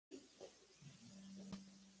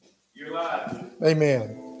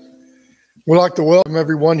Amen. We'd like to welcome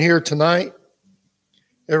everyone here tonight,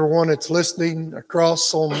 everyone that's listening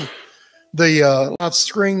across on the live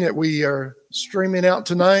screen that we are streaming out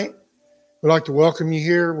tonight. We'd like to welcome you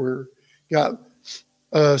here. We've got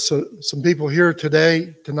some people here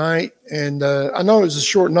tonight, and I know it's a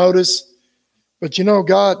short notice, but you know,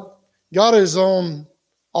 God is on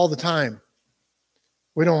all the time.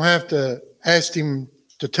 We don't have to ask Him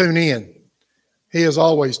to tune in. He is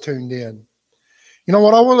always tuned in. You know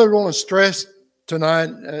what I really want to stress tonight,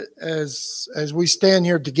 as we stand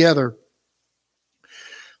here together,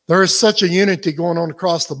 there is such a unity going on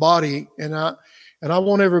across the body, and I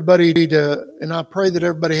want everybody to, and I pray that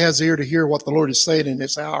everybody has ear to hear what the Lord is saying in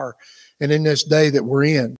this hour and in this day that we're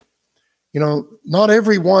in. You know, not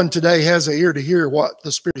everyone today has an ear to hear what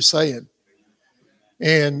the Spirit is saying,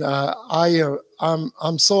 and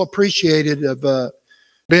I'm so appreciated of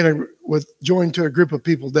being joined to a group of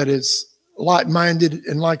people that is like-minded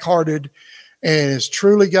and like-hearted, and has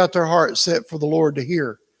truly got their heart set for the Lord to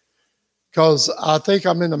hear. Because I think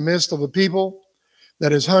I'm in the midst of a people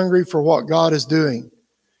that is hungry for what God is doing.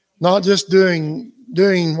 Not just doing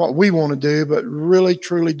what we want to do, but really,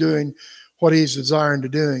 truly doing what He's desiring to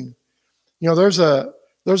doing. You know, there's a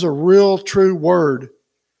real, true word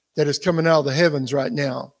that is coming out of the heavens right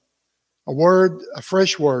now. A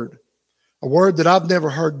fresh word, a word that I've never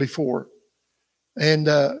heard before. And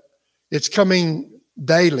it's coming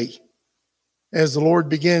daily as the Lord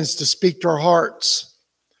begins to speak to our hearts.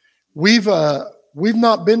 We've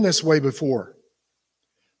not been this way before.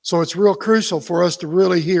 So it's real crucial for us to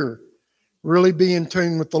really hear, really be in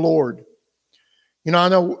tune with the Lord. You know, I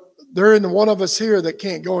know there isn't one of us here that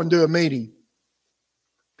can't go and do a meeting.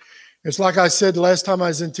 It's like I said the last time I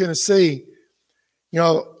was in Tennessee, you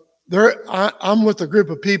know, I'm with a group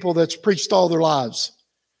of people that's preached all their lives.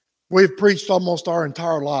 We've preached almost our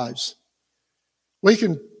entire lives. We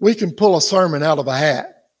can pull a sermon out of a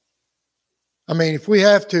hat. I mean, if we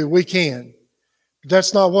have to, we can. But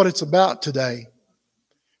that's not what it's about today.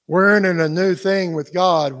 We're in a new thing with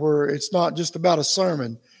God where it's not just about a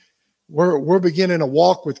sermon. We're beginning a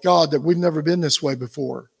walk with God that we've never been this way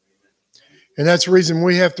before. And that's the reason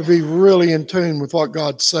we have to be really in tune with what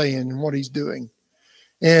God's saying and what He's doing.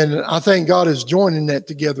 And I think God is joining that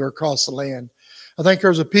together across the land. I think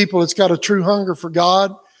there's a people that's got a true hunger for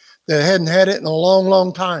God that hadn't had it in a long,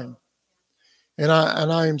 long time. And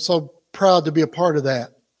I am so proud to be a part of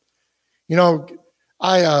that. You know,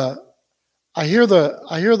 I hear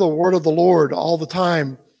the word of the Lord all the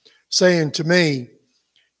time saying to me,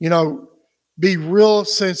 you know, be real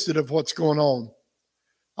sensitive of what's going on.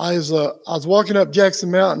 I was walking up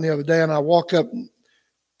Jackson Mountain the other day, and I walk up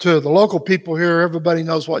to the local people here. Everybody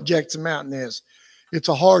knows what Jackson Mountain is. It's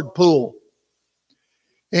a hard pull.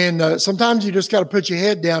 And sometimes you just got to put your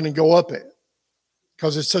head down and go up it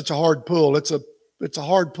because it's such a hard pull. It's a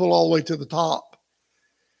hard pull all the way to the top.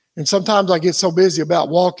 And sometimes I get so busy about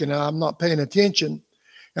walking, I'm not paying attention,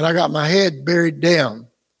 and I got my head buried down.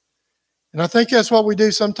 And I think that's what we do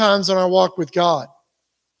sometimes in our walk with God.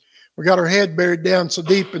 We got our head buried down so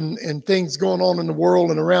deep in things going on in the world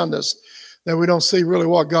and around us that we don't see really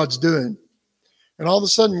what God's doing. And all of a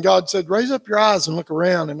sudden God said, raise up your eyes and look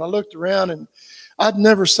around. And I looked around, and I'd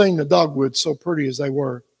never seen the dogwoods so pretty as they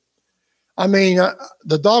were. I mean,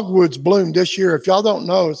 the dogwoods bloomed this year. If y'all don't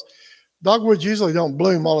know, dogwoods usually don't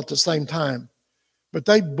bloom all at the same time. But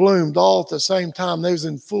they bloomed all at the same time. They was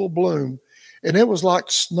in full bloom. And it was like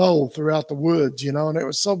snow throughout the woods, you know, and it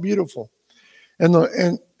was so beautiful. And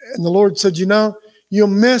the Lord said, you know, you'll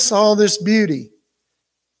miss all this beauty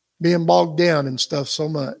being bogged down and stuff so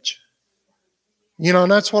much. You know,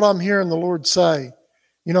 and that's what I'm hearing the Lord say.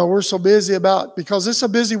 You know, we're so busy because it's a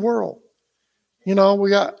busy world. You know,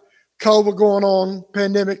 we got COVID going on,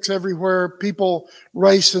 pandemics everywhere, people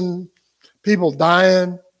racing, people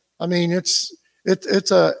dying. I mean, it's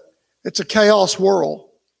a chaos world.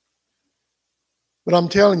 But I'm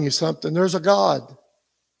telling you something, there's a God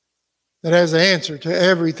that has an answer to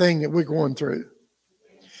everything that we're going through.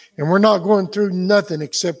 And we're not going through nothing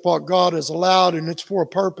except what God has allowed, and it's for a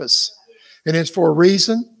purpose, and it's for a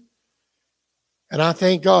reason. And I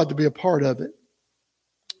thank God to be a part of it.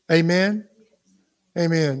 Amen.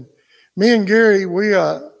 Amen. Me and Gary, we've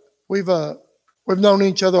known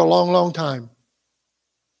each other a long, long time.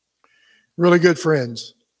 Really good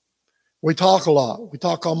friends. We talk a lot. We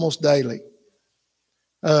talk almost daily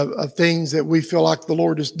of things that we feel like the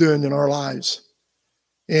Lord is doing in our lives.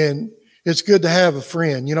 And it's good to have a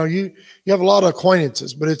friend. You know, you have a lot of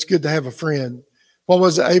acquaintances, but it's good to have a friend. What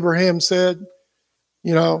was it Abraham said?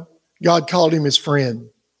 You know, God called him his friend.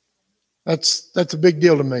 That's a big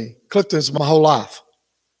deal to me. Clifton's my whole life.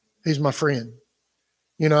 He's my friend,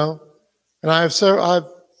 you know. And I have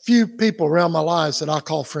few people around my lives that I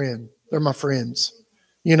call friend. They're my friends,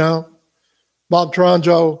 you know. Bob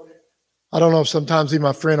Tronjo, I don't know if sometimes he's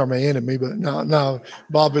my friend or my enemy, but no,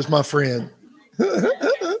 Bob is my friend.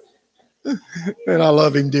 And I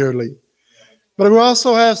love him dearly. But we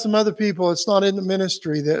also have some other people that's not in the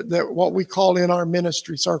ministry that what we call in our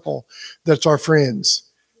ministry circle, that's our friends.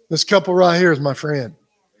 This couple right here is my friend.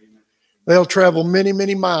 They'll travel many,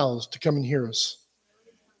 many miles to come and hear us.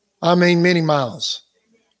 I mean, many miles.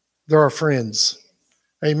 They're our friends.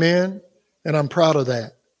 Amen. And I'm proud of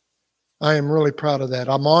that. I am really proud of that.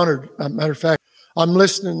 I'm honored. As a matter of fact, I'm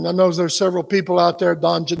listening. I know there's several people out there,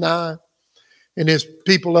 Don Janai and his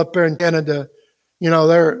people up there in Canada. You know,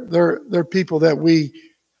 they're people that we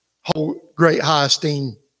hold great high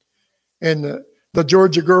esteem. And the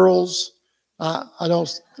Georgia girls, I don't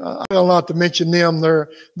have to mention them. They're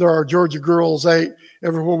our Georgia girls.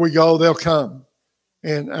 Everywhere we go, they'll come.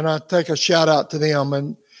 And I take a shout out to them.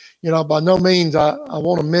 And, you know, by no means I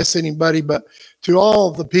want to miss anybody, but to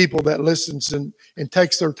all the people that listens and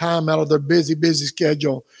takes their time out of their busy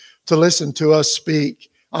schedule to listen to us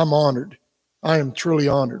speak, I'm honored. I am truly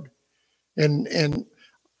honored. And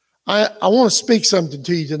I want to speak something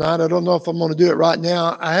to you tonight. I don't know if I'm going to do it right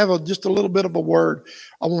now. I have just a little bit of a word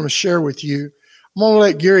I want to share with you. I'm going to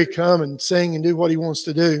let Gary come and sing and do what he wants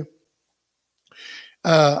to do.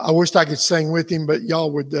 I wish I could sing with him, but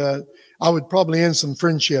y'all would, I would probably end some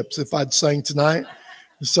friendships if I'd sing tonight.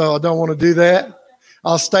 So I don't want to do that.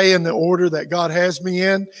 I'll stay in the order that God has me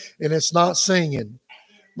in, and it's not singing.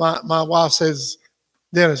 My wife says,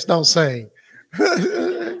 Dennis, don't sing.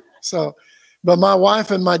 So, but my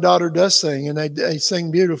wife and my daughter does sing, and they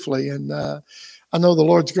sing beautifully. And I know the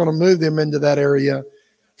Lord's going to move them into that area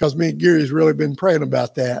because me and Gary's really been praying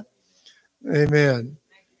about that. Amen.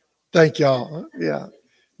 Thank y'all. Yeah.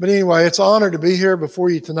 But anyway, it's an honor to be here before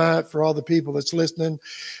you tonight for all the people that's listening.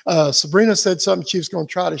 Sabrina said something. She was going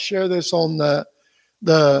to try to share this on the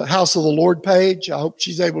House of the Lord page. I hope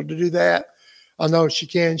she's able to do that. I know she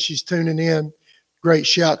can. She's tuning in. Great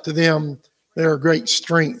shout to them. They're a great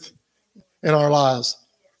strength in our lives.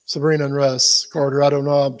 Sabrina and Russ Carter, I don't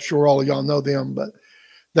know. I'm sure all of y'all know them, but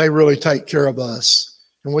they really take care of us.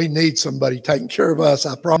 And we need somebody taking care of us.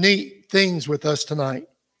 I promise. Neat things with us tonight.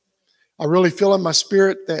 I really feel in my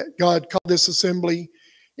spirit that God called this assembly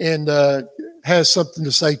and has something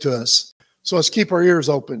to say to us. So let's keep our ears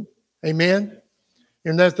open. Amen.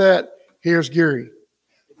 And that's that. Here's Gary.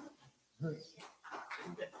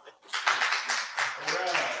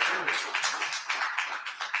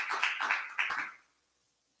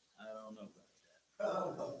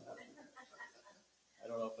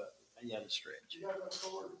 Yeah, to stretch.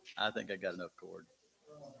 I think I got enough cord.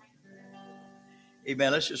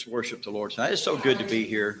 Amen. Let's just worship the Lord tonight. It's so good to be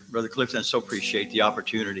here, Brother Clifton. I so appreciate the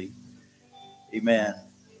opportunity. Amen.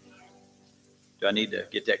 Do I need to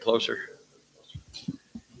get that closer?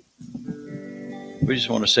 We just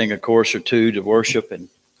want to sing a chorus or two to worship and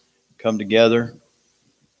come together.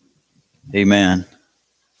 Amen.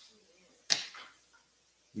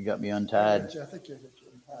 You got me untied.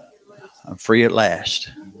 I'm free at last.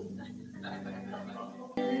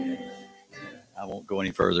 I won't go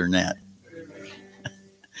any further than that.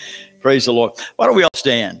 Praise the Lord. Why don't we all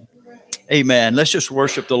stand? Amen. Let's just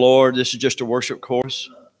worship the Lord. This is just a worship course.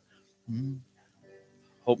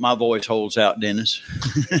 Hope my voice holds out, Dennis.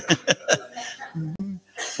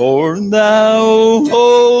 For thou,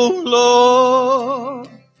 O Lord,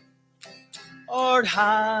 art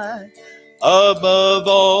high above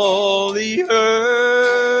all the earth.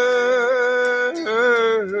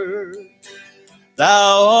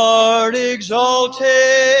 Thou art exalted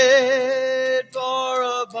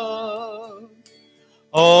far above,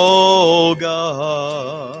 O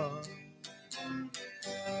God.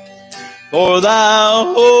 For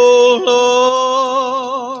thou, O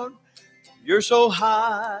Lord, you're so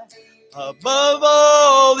high above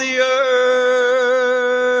all the earth.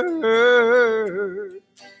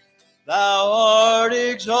 Thou art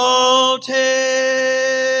exalted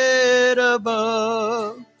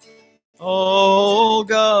above, O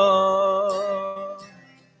God.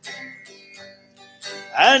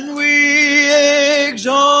 And we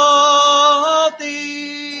exalt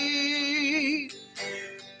thee.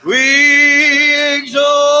 We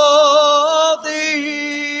exalt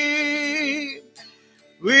thee.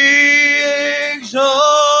 We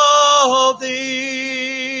exalt thee.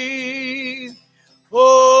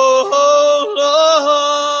 Oh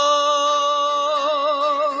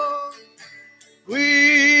Lord,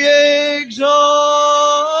 we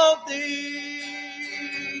exalt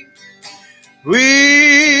thee.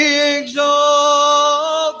 We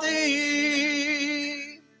exalt thee.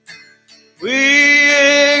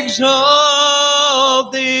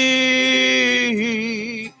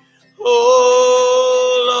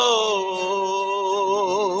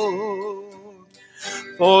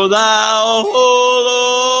 For thou, O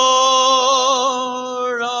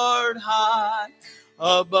Lord, art high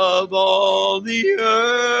above all the earth.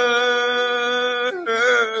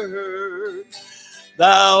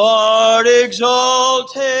 Thou art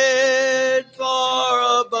exalted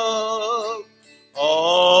far above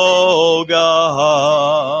all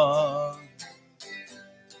God.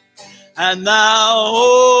 And thou,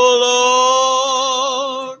 O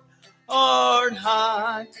Lord, art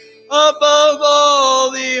high above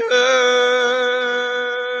all the earth.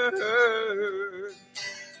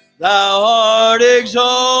 Thou art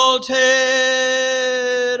exalted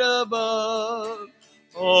above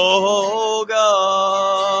all gods.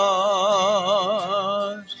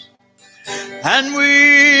 And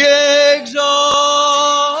we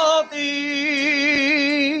exalt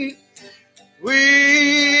thee.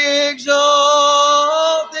 We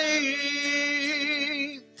exalt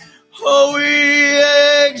thee. Oh,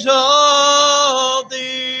 we exalt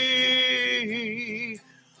thee.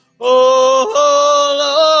 Oh,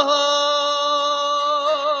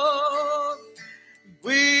 Lord,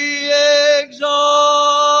 we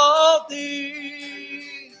exalt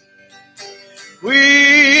thee.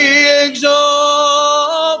 We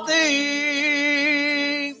exalt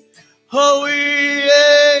thee. Oh, we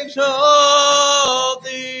exalt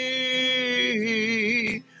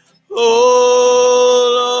thee.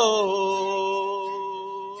 Oh,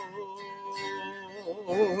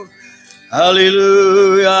 Lord.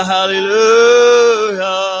 Hallelujah, hallelujah.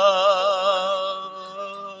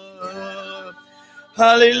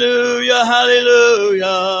 Hallelujah, hallelujah.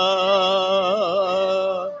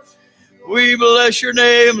 We bless your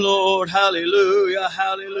name, Lord. Hallelujah,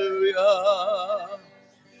 hallelujah.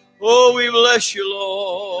 Oh, we bless you,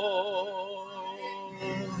 Lord.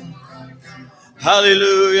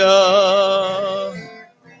 Hallelujah.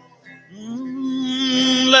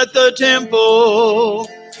 Let the temple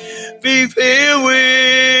be filled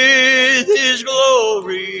with his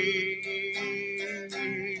glory,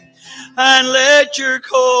 and let your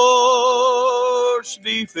courts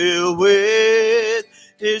be filled with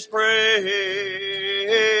his praise,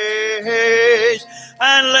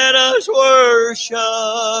 and let us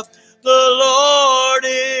worship the Lord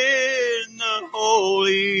in the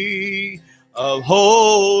holy of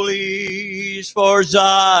holies, for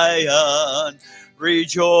Zion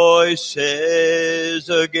rejoices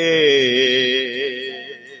again.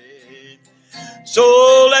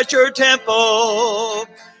 So let your temple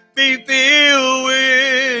be filled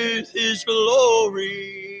with his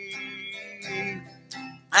glory,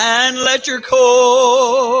 and let your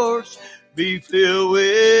courts be filled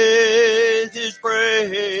with his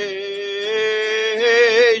praise,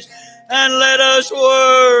 and let us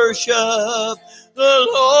worship the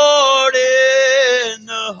Lord in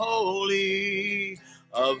the holy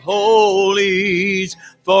of holies,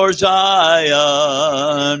 for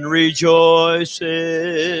Zion rejoices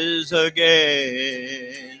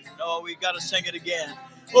again. Oh, we got to sing it again.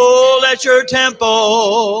 Oh, let your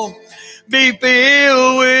temple be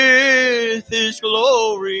filled with his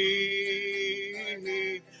glory.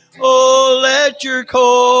 Oh, let your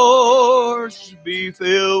courts be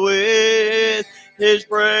filled with his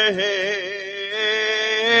praise,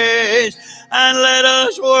 and let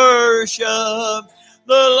us worship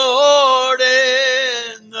the Lord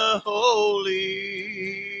in the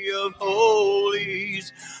holy of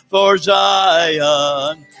holies, for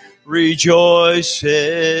Zion rejoices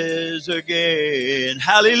again.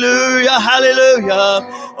 Hallelujah, hallelujah.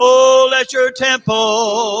 Oh, let your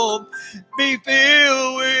temple be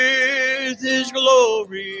filled with his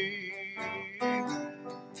glory,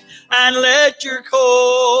 and let your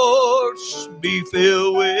courts be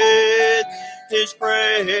filled with his praise,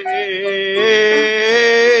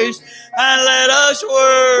 and let us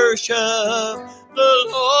worship the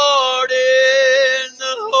Lord in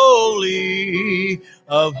the holy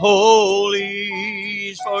of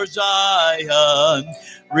holies, for Zion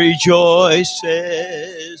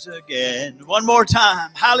rejoices again. One more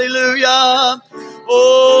time. Hallelujah.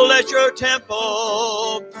 Oh, let your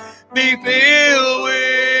temple be filled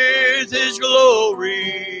with his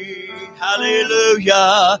glory.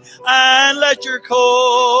 Hallelujah. And let your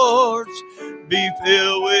courts be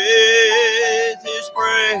filled with his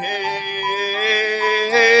praise,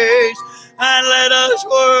 and let us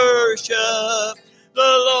worship the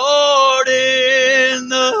Lord in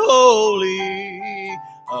the holy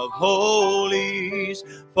of holies,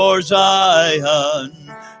 for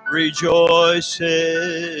Zion rejoices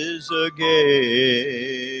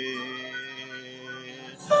again.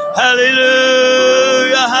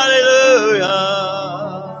 Hallelujah, hallelujah.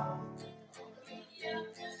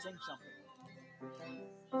 Sing something.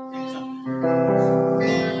 Sing something.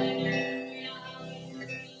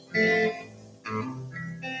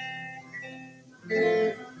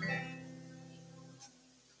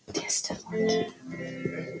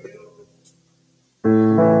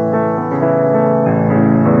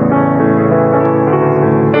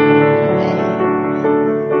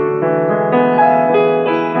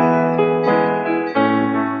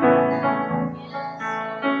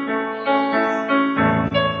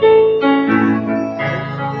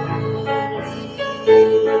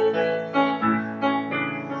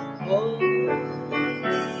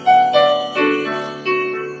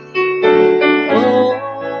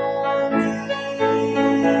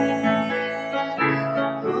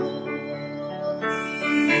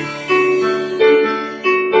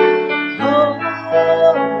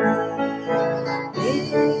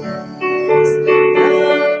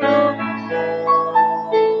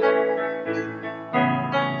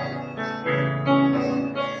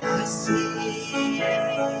 Thank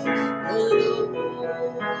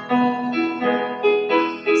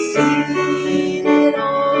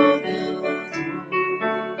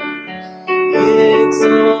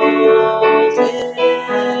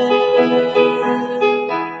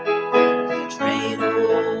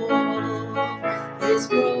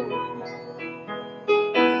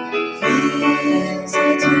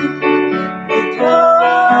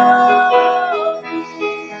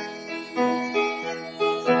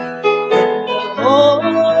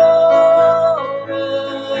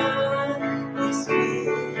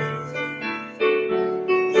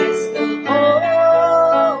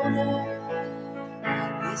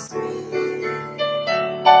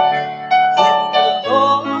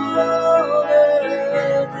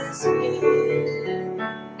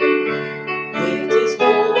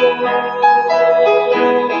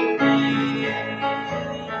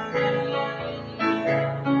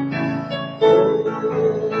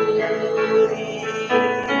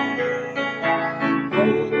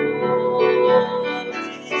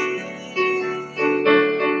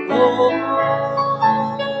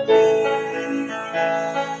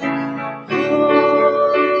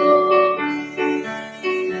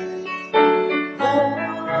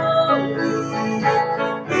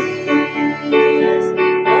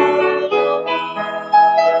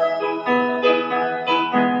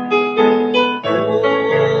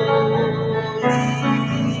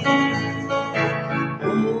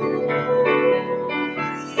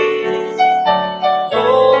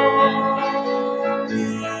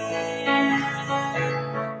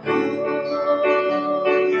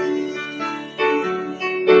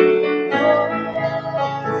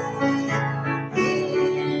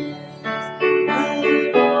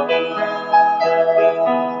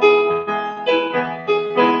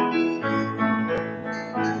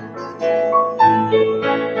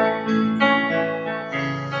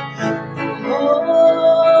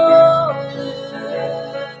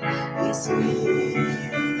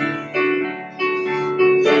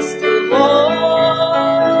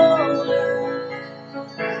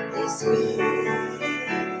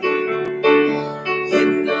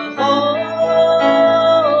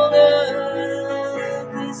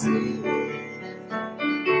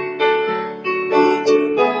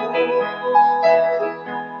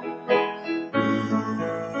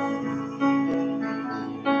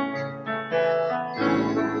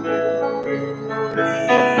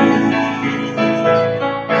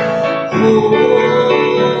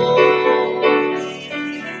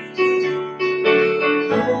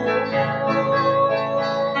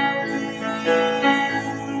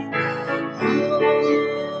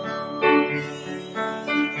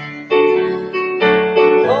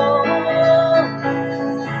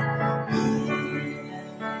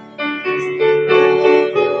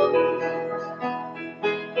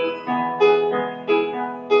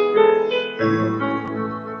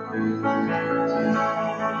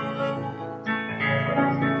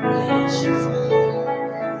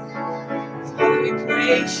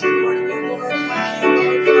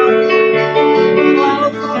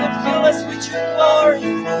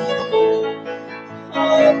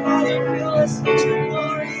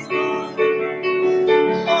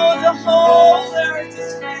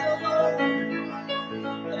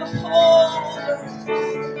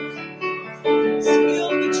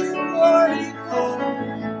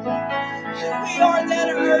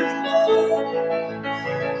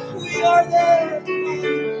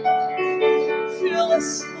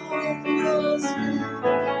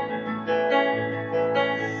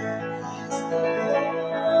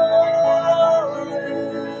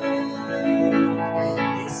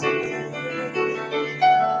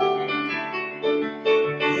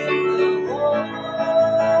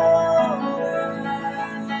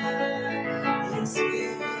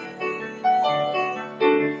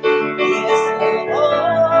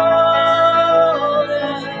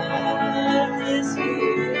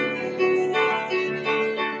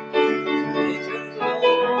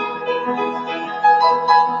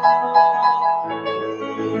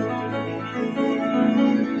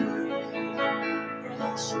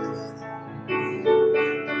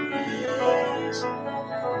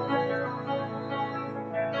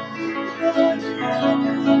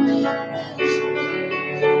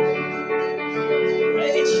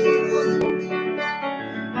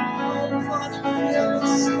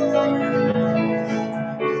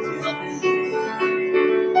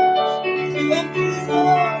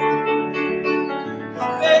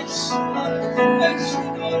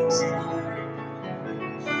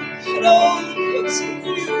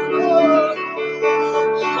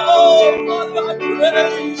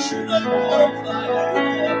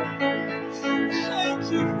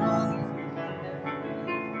you, Father.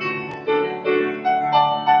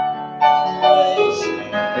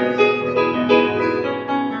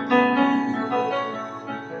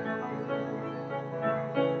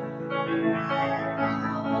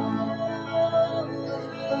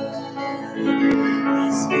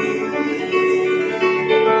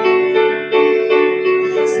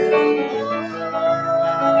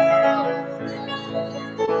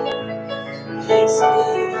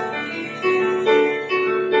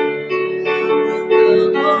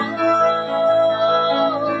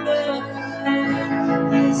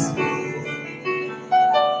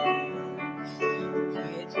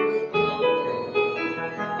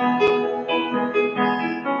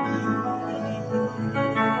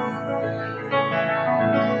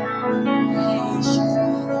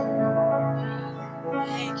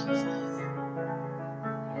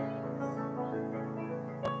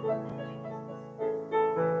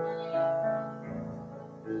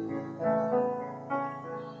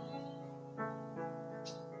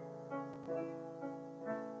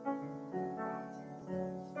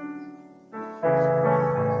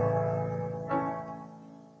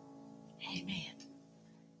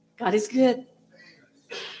 God is good.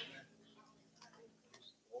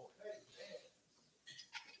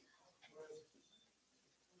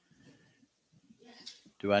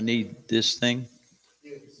 Do I need this thing?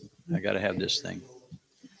 I got to have this thing.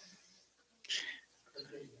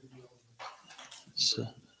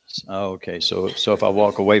 Okay, so if I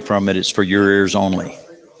walk away from it, it's for your ears only.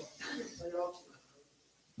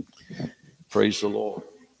 Praise the Lord.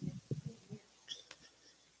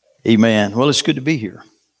 Amen. Well, it's good to be here.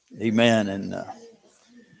 Amen. And I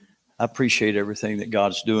appreciate everything that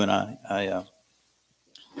God's doing. I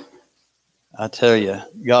tell you,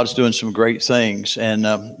 God's doing some great things.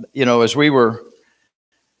 And you know, as we were,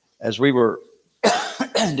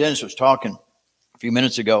 Dennis was talking a few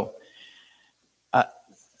minutes ago, I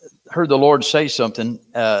heard the Lord say something.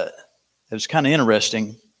 It was kind of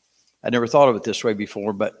interesting. I never thought of it this way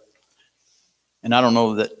before, and I don't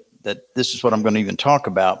know that this is what I'm going to even talk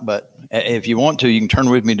about. But if you want to, you can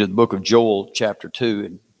turn with me to the book of Joel, chapter 2,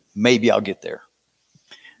 and maybe I'll get there.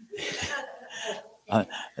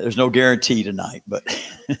 There's no guarantee tonight, but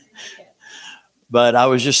I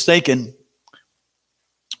was just thinking,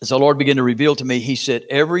 as the Lord began to reveal to me, he said,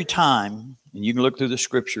 every time, and you can look through the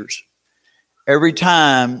scriptures, every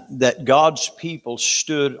time that God's people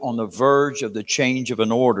stood on the verge of the change of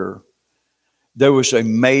an order, there was a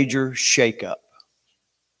major shakeup.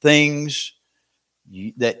 Things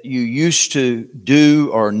that you used to do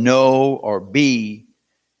or know or be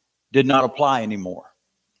did not apply anymore.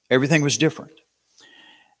 Everything was different.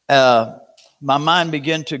 My mind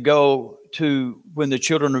began to go to when the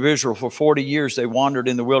children of Israel, for 40 years, they wandered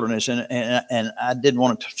in the wilderness. And I didn't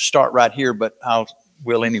want to start right here, but I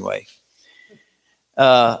will anyway.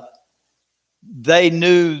 They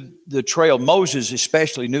knew the trail. Moses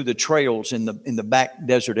especially knew the trails in the back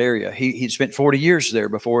desert area. He'd spent 40 years there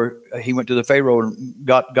before he went to the Pharaoh and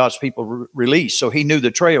got God's people released. So he knew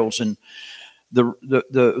the trails and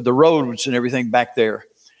the roads and everything back there.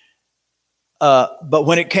 But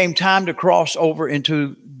when it came time to cross over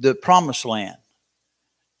into the promised land,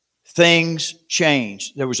 things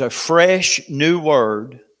changed. There was a fresh new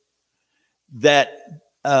word that,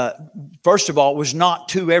 first of all, was not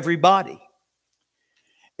to everybody.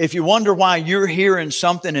 If you wonder why you're hearing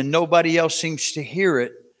something and nobody else seems to hear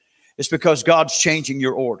it, it's because God's changing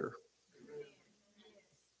your order.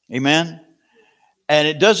 Amen? And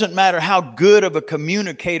it doesn't matter how good of a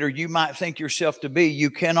communicator you might think yourself to be, you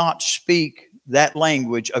cannot speak that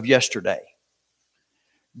language of yesterday.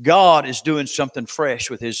 God is doing something fresh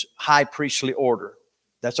with his high priestly order.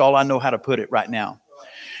 That's all I know how to put it right now.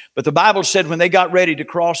 But the Bible said when they got ready to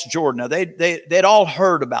cross Jordan, now they'd all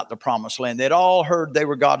heard about the promised land. They'd all heard they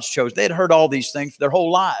were God's chosen. They'd heard all these things their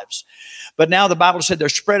whole lives. But now the Bible said they're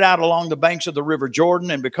spread out along the banks of the river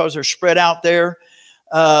Jordan. And because they're spread out there,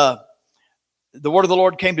 the word of the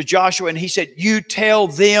Lord came to Joshua and he said, you tell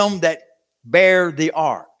them that bear the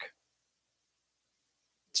ark.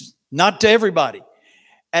 Not to everybody.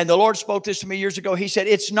 And the Lord spoke this to me years ago. He said,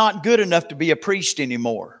 it's not good enough to be a priest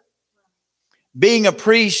anymore. Being a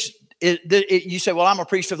priest, you say, well, I'm a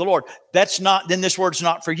priest of the Lord. That's not, then this word's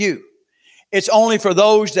not for you. It's only for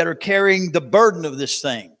those that are carrying the burden of this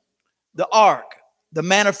thing. The ark, the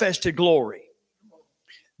manifested glory.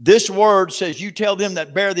 This word says, you tell them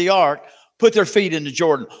that bear the ark, put their feet into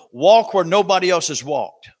Jordan. Walk where nobody else has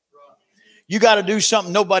walked. You got to do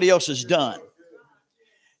something nobody else has done.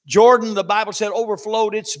 Jordan, the Bible said,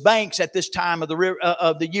 overflowed its banks at this time of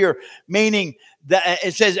the year, meaning that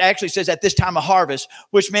it actually says at this time of harvest,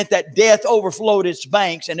 which meant that death overflowed its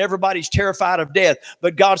banks and everybody's terrified of death.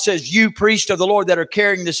 But God says, you priests of the Lord that are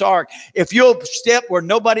carrying this ark, if you'll step where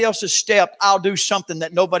nobody else has stepped, I'll do something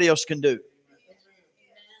that nobody else can do.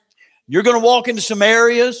 You're going to walk into some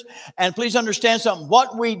areas, and please understand something.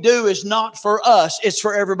 What we do is not for us, it's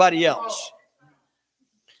for everybody else.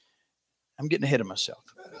 I'm getting ahead of myself.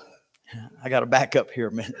 I got to back up here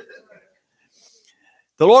a minute.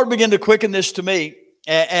 The Lord began to quicken this to me,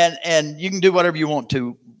 and you can do whatever you want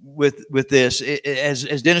to with this.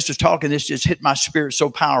 As Dennis was talking, this just hit my spirit so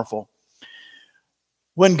powerful.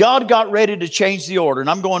 When God got ready to change the order, and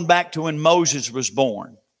I'm going back to when Moses was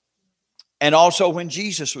born, and also when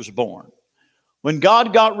Jesus was born. When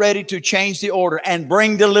God got ready to change the order and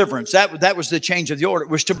bring deliverance, that was the change of the order,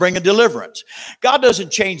 was to bring a deliverance. God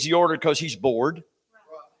doesn't change the order because he's bored.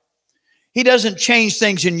 He doesn't change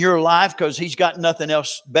things in your life because he's got nothing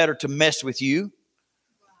else better to mess with you.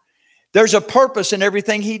 There's a purpose in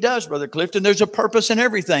everything he does, Brother Clifton. There's a purpose in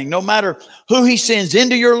everything. No matter who he sends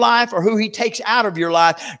into your life or who he takes out of your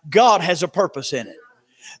life, God has a purpose in it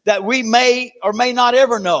that we may or may not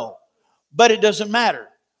ever know, but it doesn't matter.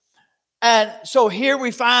 And so here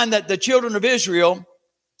we find that the children of Israel,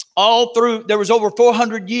 all through, there was over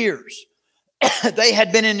 400 years. They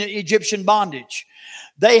had been in Egyptian bondage.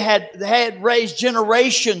 They had raised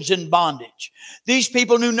generations in bondage. These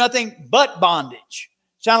people knew nothing but bondage.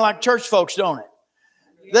 Sound like church folks, don't it?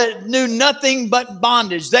 They knew nothing but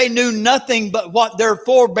bondage. They knew nothing but what their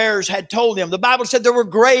forebears had told them. The Bible said there were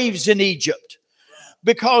graves in Egypt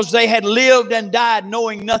because they had lived and died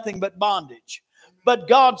knowing nothing but bondage. But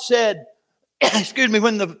God said, excuse me,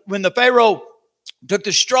 when the Pharaoh took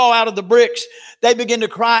the straw out of the bricks, they began to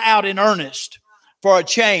cry out in earnest for a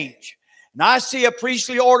change. And I see a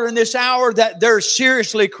priestly order in this hour that they're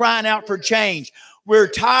seriously crying out for change. We're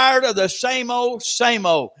tired of the same old, same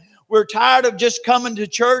old. We're tired of just coming to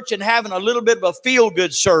church and having a little bit of a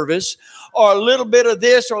feel-good service or a little bit of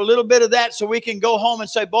this or a little bit of that so we can go home and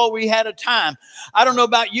say, boy, we had a time. I don't know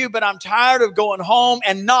about you, but I'm tired of going home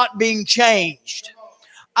and not being changed.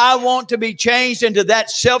 I want to be changed into that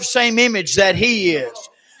self-same image that He is.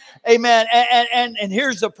 Amen. And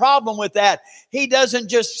here's the problem with that. He doesn't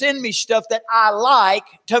just send me stuff that I like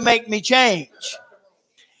to make me change.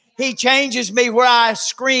 He changes me where I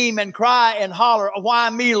scream and cry and holler, why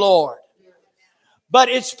me, Lord? But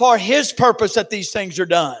it's for His purpose that these things are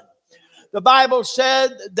done. The Bible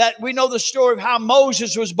said that we know the story of how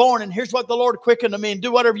Moses was born. And here's what the Lord quickened to me, and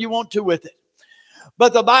do whatever you want to with it.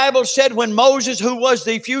 But the Bible said when Moses, who was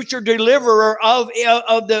the future deliverer of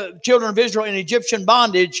the children of Israel in Egyptian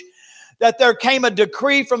bondage, that there came a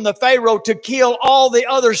decree from the Pharaoh to kill all the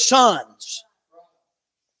other sons.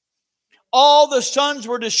 All the sons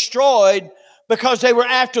were destroyed because they were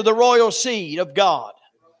after the royal seed of God.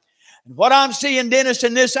 And what I'm seeing, Dennis,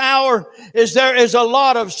 in this hour is there is a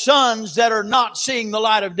lot of sons that are not seeing the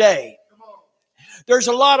light of day. There's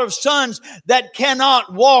a lot of sons that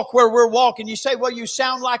cannot walk where we're walking. You say, well, you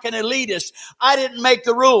sound like an elitist. I didn't make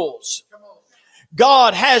the rules.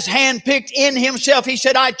 God has handpicked in Himself. He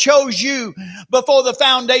said, I chose you before the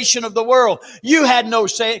foundation of the world. You had no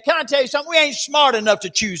say. Can I tell you something? We ain't smart enough to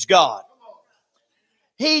choose God.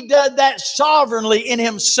 He did that sovereignly in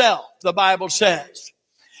Himself, the Bible says.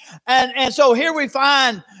 And so here we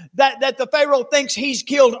find that the Pharaoh thinks he's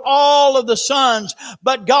killed all of the sons,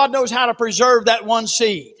 but God knows how to preserve that one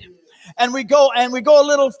seed. And we go a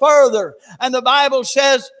little further, and the Bible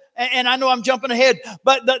says, and I know I'm jumping ahead,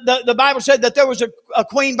 but the Bible said that there was a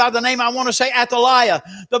queen by the name, I want to say Athaliah.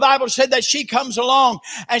 The Bible said that she comes along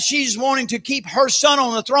and she's wanting to keep her son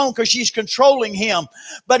on the throne because she's controlling him.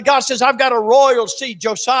 But God says, I've got a royal seed,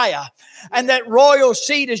 Josiah. And that royal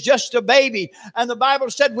seed is just a baby. And the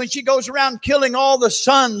Bible said when she goes around killing all the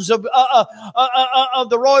sons of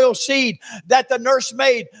the royal seed, that the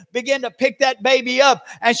nursemaid began to pick that baby up,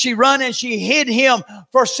 and she run and she hid him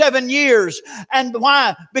for 7 years. And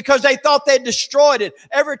why? Because they thought they'd destroyed it.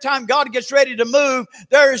 Every time God gets ready to move,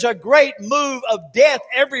 there is a great move of death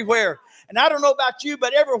everywhere. And I don't know about you,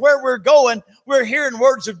 but everywhere we're going, we're hearing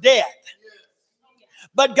words of death.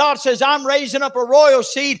 But God says, I'm raising up a royal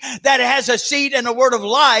seed that has a seed and a word of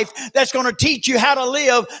life that's going to teach you how to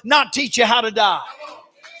live, not teach you how to die.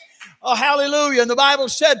 Oh, hallelujah. And the Bible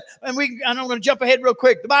said, and I'm going to jump ahead real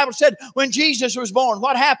quick. The Bible said when Jesus was born,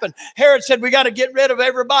 what happened? Herod said, we got to get rid of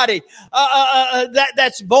everybody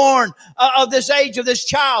that's born of this age of this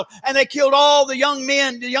child. And they killed all the young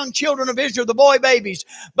men, the young children of Israel, the boy babies.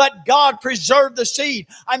 But God preserved the seed.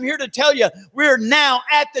 I'm here to tell you, we're now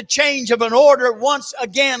at the change of an order once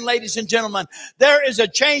again, ladies and gentlemen. There is a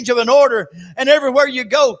change of an order. And everywhere you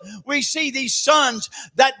go, we see these sons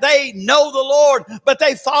that they know the Lord, but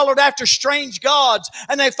they followed after strange gods,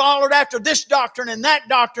 and they followed after this doctrine and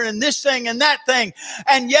this thing and that thing.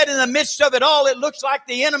 And yet in the midst of it all, it looks like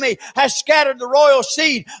the enemy has scattered the royal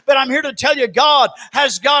seed. But I'm here to tell you, God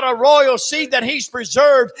has got a royal seed that He's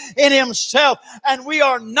preserved in Himself, and we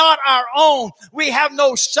are not our own. We have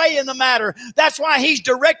no say in the matter. That's why He's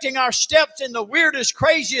directing our steps in the weirdest,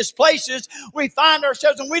 craziest places we find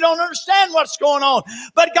ourselves, and we don't understand what's going on.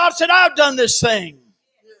 But God said, I've done this thing.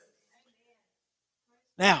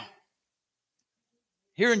 Now,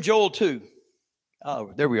 here in Joel 2,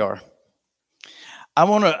 oh, there we are. I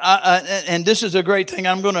want to, and this is a great thing.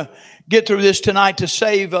 I'm going to get through this tonight to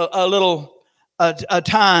save a little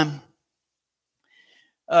time.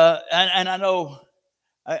 And I know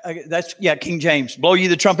that's, King James. Blow ye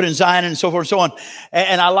the trumpet in Zion, and so forth and so on.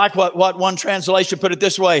 And I like what one translation put it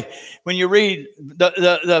this way. When you read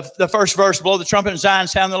the first verse, blow the trumpet in Zion,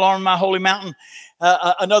 sound the alarm in my holy mountain.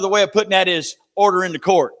 Another way of putting that is order in the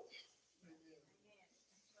court.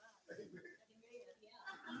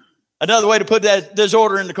 Another way to put that, there's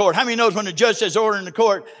order in the court. How many knows when the judge says order in the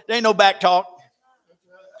court, there ain't no back talk.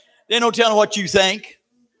 There ain't no telling what you think.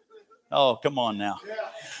 Oh, come on now.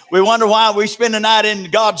 We wonder why we spend the night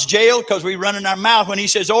in God's jail, because we run in our mouth when he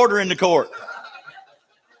says order in the court.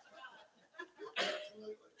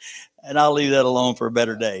 And I'll leave that alone for a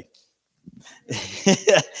better day.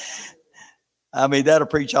 I mean, that'll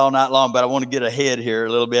preach all night long, but I want to get ahead here a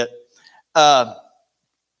little bit. I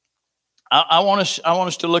want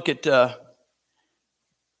us to look at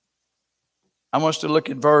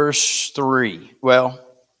verse 3. Well,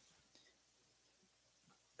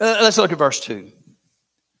 let's look at verse 2.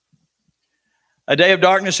 A day of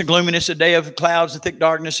darkness and gloominess, a day of clouds and thick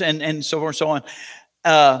darkness, and so forth and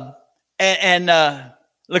so on.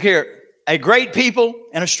 Look here. A great people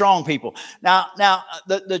and a strong people. Now,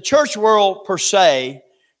 the church world per se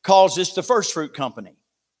calls this the first fruit company.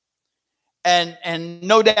 And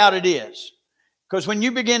no doubt it is. Because when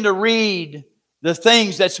you begin to read the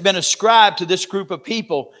things that's been ascribed to this group of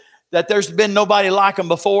people, that there's been nobody like them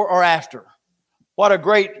before or after. What a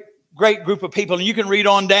great group of people. And you can read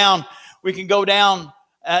on down. We can go down,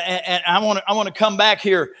 and I want to come back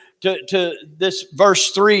here to this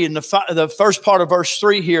verse 3, and the first part of verse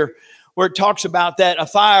 3 here, where it talks about that a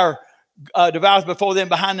fire devoureth before them,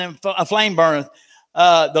 behind them a flame burneth.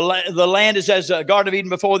 The land is as a garden of Eden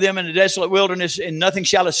before them, in a desolate wilderness, and nothing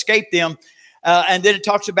shall escape them. And then it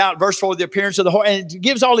talks about verse 4, the appearance of the horse, and it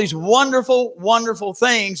gives all these wonderful, wonderful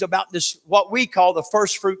things about this, what we call the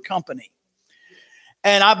first fruit company.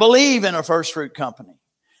 And I believe in a first fruit company.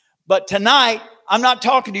 But tonight, I'm not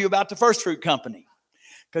talking to you about the first fruit company,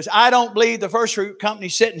 because I don't believe the first fruit company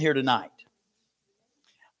is sitting here tonight.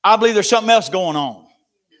 I believe there's something else going on.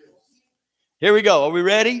 Here we go. Are we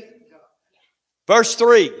ready? Verse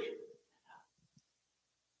 3.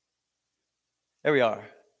 There we are.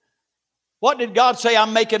 What did God say?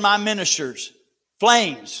 I'm making my ministers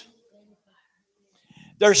flames.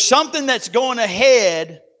 There's something that's going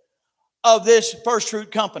ahead of this first fruit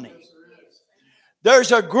company.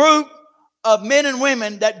 There's a group of men and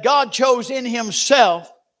women that God chose in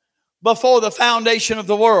himself before the foundation of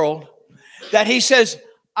the world, that he says,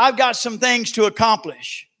 I've got some things to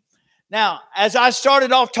accomplish. Now, as I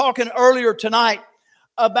started off talking earlier tonight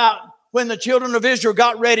about when the children of Israel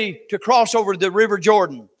got ready to cross over the River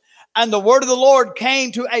Jordan, and the word of the Lord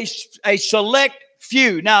came to a select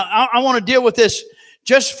few. Now, I want to deal with this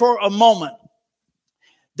just for a moment.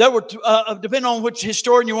 There were, depending on which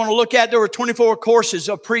historian you want to look at, there were 24 courses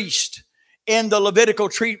of priests in the Levitical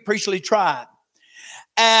priestly tribe.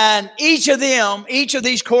 And each of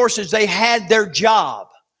these courses, they had their job.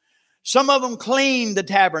 Some of them cleaned the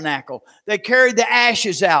tabernacle. They carried the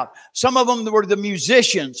ashes out. Some of them were the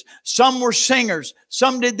musicians. Some were singers.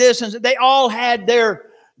 Some did this. And they all had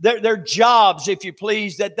their jobs, if you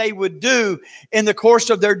please, that they would do in the course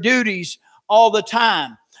of their duties all the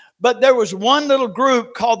time. But there was one little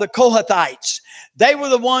group called the Kohathites. They were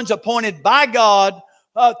the ones appointed by God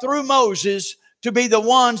through Moses to be the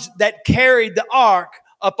ones that carried the ark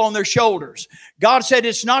up on their shoulders. God said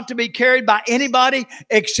it's not to be carried by anybody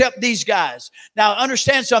except these guys. Now,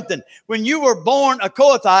 understand something. When you were born a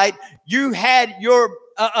Kohathite, you had your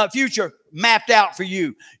future mapped out for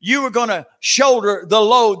you. You were going to shoulder the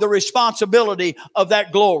load, the responsibility of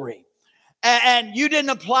that glory. And you didn't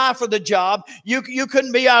apply for the job. You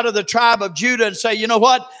couldn't be out of the tribe of Judah and say, you know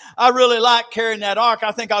what? I really like carrying that ark.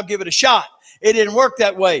 I think I'll give it a shot. It didn't work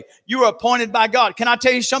that way. You were appointed by God. Can I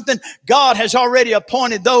tell you something? God has already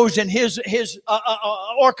appointed those in his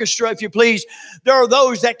orchestra, if you please. There are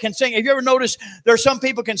those that can sing. Have you ever noticed there are some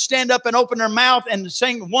people can stand up and open their mouth and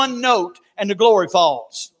sing one note and the glory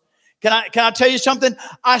falls? Can I tell you something?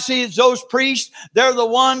 I see those priests, they're the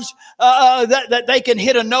ones that they can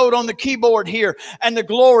hit a note on the keyboard here and the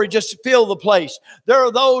glory just fill the place. There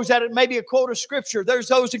are those that it may be a quote of scripture. There's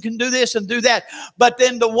those that can do this and do that. But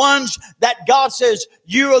then the ones that God says,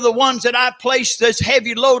 you are the ones that I placed this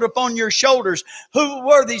heavy load upon your shoulders. Who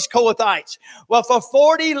were these Kohathites? Well, for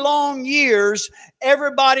 40 long years,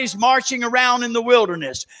 everybody's marching around in the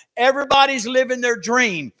wilderness. Everybody's living their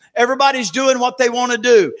dream. Everybody's doing what they want to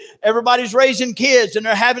do. Everybody's raising kids and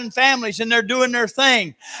they're having families and they're doing their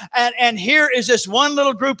thing. And here is this one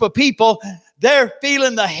little group of people. They're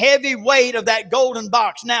feeling the heavy weight of that golden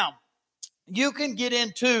box. Now, you can get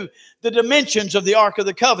into the dimensions of the Ark of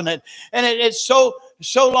the Covenant. And it's so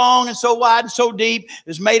long and so wide and so deep.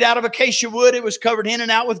 It's made out of acacia wood. It was covered in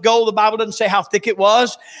and out with gold. The Bible doesn't say how thick it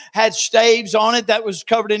was. Had staves on it that was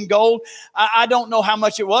covered in gold. I don't know how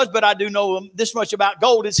much it was, but I do know this much about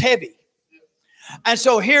gold. It's heavy. And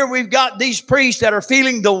so here we've got these priests that are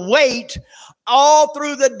feeling the weight all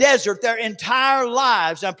through the desert their entire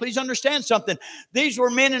lives. Now, please understand something. These were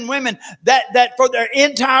men and women that for their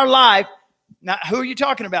entire life. Now, who are you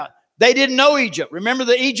talking about? They didn't know Egypt. Remember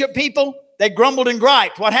the Egypt people? They grumbled and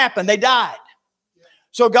griped. What happened? They died.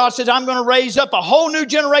 So God says, I'm going to raise up a whole new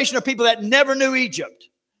generation of people that never knew Egypt.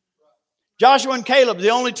 Joshua and Caleb, the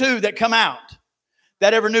only two that come out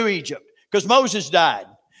that ever knew Egypt, because Moses died.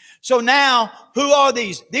 So now, who are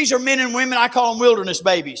these? These are men and women. I call them wilderness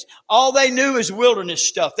babies. All they knew is wilderness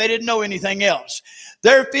stuff. They didn't know anything else.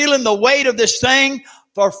 They're feeling the weight of this thing.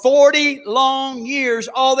 For 40 long years,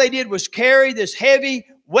 all they did was carry this heavy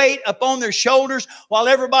weight upon their shoulders while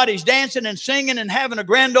everybody's dancing and singing and having a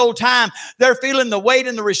grand old time. They're feeling the weight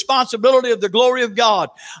and the responsibility of the glory of God.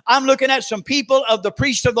 I'm looking at some people of the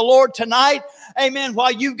priest of the Lord tonight. Amen.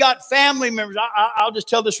 While you've got family members, I'll just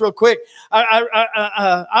tell this real quick.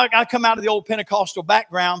 I come out of the old Pentecostal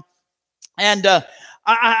background, and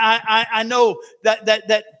I know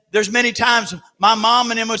that there's many times my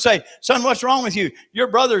mom and him would say, son, what's wrong with you? Your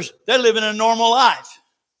brothers, they're living a normal life.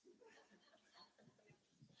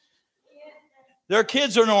 Their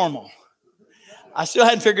kids are normal. I still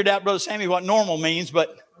hadn't figured out, Brother Sammy, what normal means,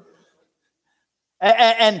 but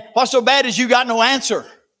and what's so bad is you got no answer.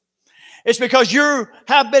 It's because you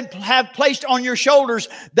have placed on your shoulders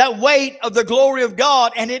that weight of the glory of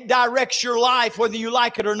God, and it directs your life whether you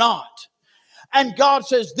like it or not. And God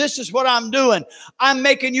says, this is what I'm doing. I'm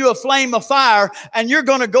making you a flame of fire, and you're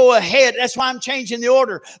going to go ahead. That's why I'm changing the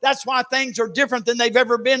order. That's why things are different than they've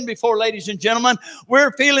ever been before, ladies and gentlemen.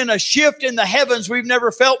 We're feeling a shift in the heavens we've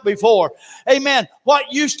never felt before. Amen.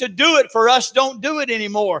 What used to do it for us don't do it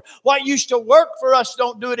anymore. What used to work for us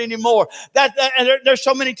don't do it anymore. There's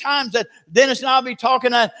so many times that Dennis and I'll be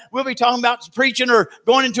talking, we'll be talking about preaching or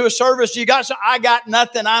going into a service. I got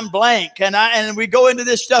nothing. I'm blank. And we go into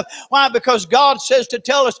this stuff. Why? Because God says to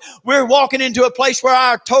tell us we're walking into a place where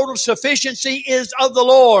our total sufficiency is of the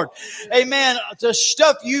Lord. Amen. The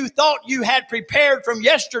stuff you thought you had prepared from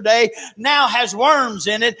yesterday now has worms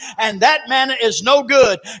in it, and that manna is no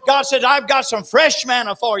good. God says, I've got some fresh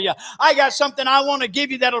manna for you. I got something I want to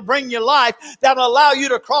give you that'll bring you life, that'll allow you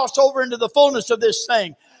to cross over into the fullness of this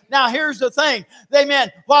thing. Now, here's the thing.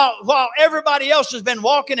 Amen. While everybody else has been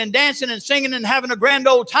walking and dancing and singing and having a grand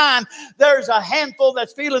old time, there's a handful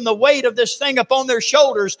that's feeling the weight of this thing upon their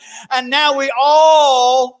shoulders. And now we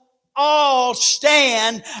all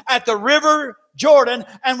stand at the river Jordan,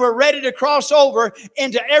 and we're ready to cross over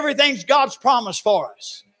into everything God's promised for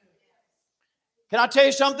us. Can I tell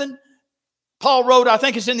you something? Paul wrote, I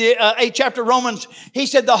think it's in the 8th chapter of Romans, he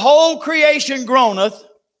said, the whole creation groaneth,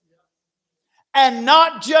 and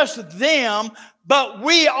not just them, but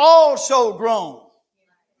we also groan,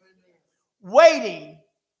 waiting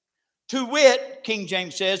to wit, King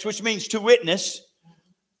James says, which means to witness. Is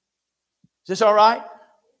this all right?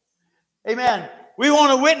 Amen. We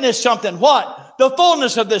want to witness something. What? The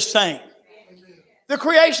fullness of this thing. The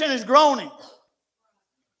creation is groaning.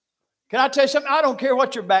 Can I tell you something? I don't care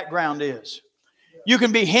what your background is. You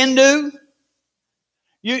can be Hindu.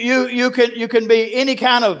 You can be any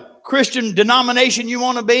kind of Christian denomination you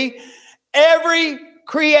want to be. Every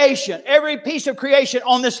creation, every piece of creation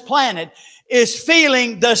on this planet is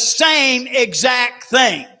feeling the same exact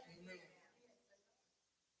thing.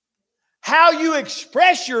 How you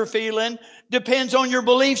express your feeling depends on your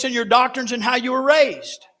beliefs and your doctrines and how you were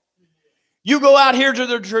raised. You go out here to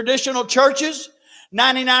the traditional churches,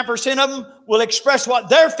 99% of them will express what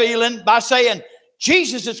they're feeling by saying,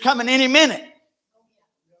 Jesus is coming any minute.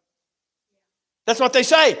 That's what they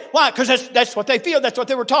say. Why? Because that's what they feel. That's what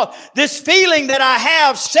they were taught. This feeling that I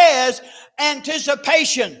have says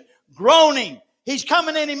anticipation, groaning. He's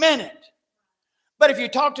coming any minute. But if you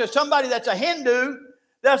talk to somebody that's a Hindu,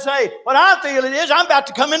 they'll say, what I'm feeling is I'm about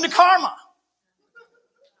to come into karma.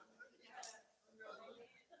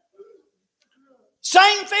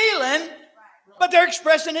 Same feeling, but they're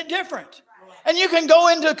expressing it different. And you can go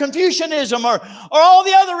into Confucianism or all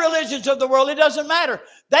the other religions of the world. It doesn't matter.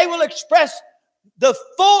 They will express the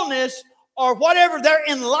fullness or whatever their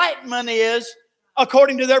enlightenment is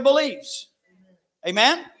according to their beliefs.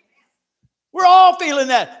 Amen? We're all feeling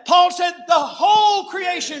that. Paul said the whole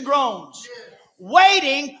creation groans,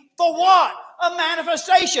 waiting for what? A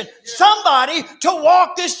manifestation. Somebody to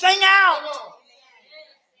walk this thing out.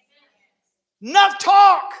 Enough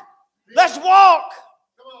talk. Let's walk.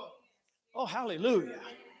 Oh, hallelujah.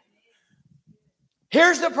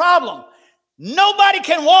 Here's the problem. Nobody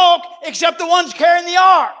can walk except the ones carrying the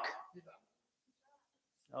ark.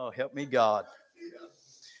 Oh, help me, God.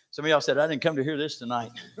 Some of y'all said, I didn't come to hear this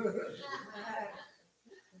tonight.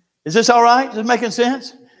 Is this all right? Is it making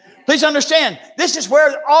sense? Please understand, this is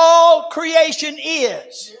where all creation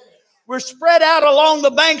is. We're spread out along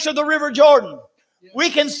the banks of the River Jordan.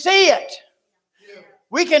 We can see it.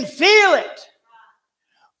 We can feel it.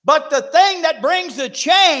 But the thing that brings the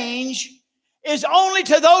change is only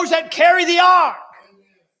to those that carry the ark.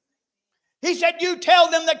 He said, you tell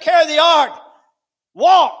them that carry the ark,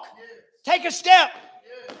 walk, take a step.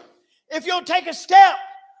 If you'll take a step,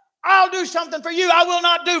 I'll do something for you I will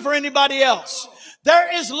not do for anybody else.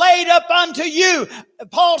 There is laid up unto you,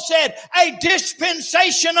 Paul said, a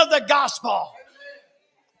dispensation of the gospel.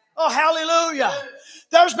 Oh, hallelujah.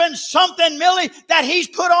 There's been something, Millie, that He's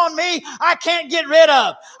put on me I can't get rid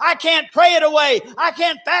of. I can't pray it away. I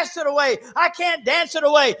can't fast it away. I can't dance it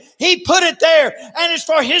away. He put it there, and it's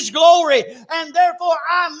for His glory. And therefore,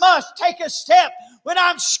 I must take a step. When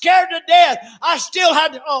I'm scared to death, I still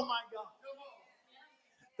had to, oh my God.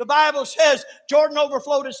 The Bible says Jordan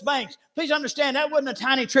overflowed its banks. Please understand, that wasn't a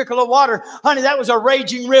tiny trickle of water. Honey, that was a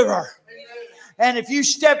raging river. And if you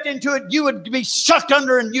stepped into it, you would be sucked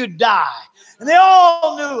under and you'd die. And they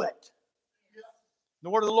all knew it. The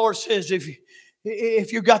word of the Lord says, if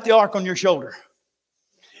you got the ark on your shoulder,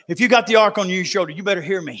 if you got the ark on your shoulder, you better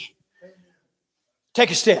hear me. Take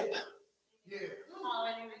a step.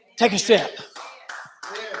 Take a step.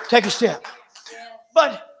 Take a step.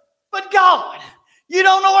 But God, you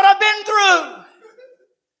don't know what I've been through.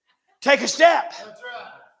 Take a step. That's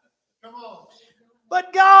right. Come on.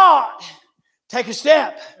 But God, take a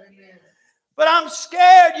step. Amen. But I'm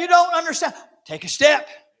scared. You don't understand. Take a step.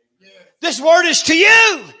 Yeah. This word is to you.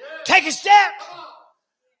 Yeah. Take a step.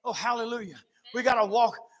 Oh, hallelujah. We got to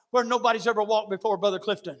walk where nobody's ever walked before, Brother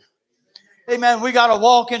Clifton. Amen. We got to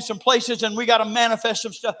walk in some places and we got to manifest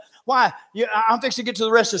some stuff. Why? I'm fixing to get to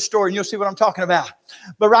the rest of the story and you'll see what I'm talking about.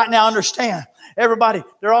 But right now, understand, everybody,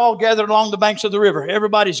 they're all gathered along the banks of the river.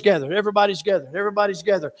 Everybody's gathered. Everybody's gathered. Everybody's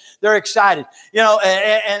gathered. They're excited. You know,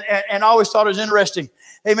 and I always thought it was interesting.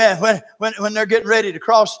 Amen. When they're getting ready to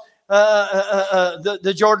cross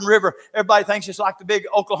the Jordan River, everybody thinks it's like the big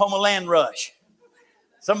Oklahoma land rush.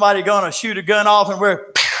 Somebody going to shoot a gun off and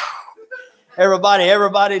we're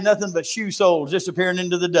everybody, nothing but shoe soles disappearing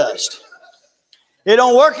into the dust. It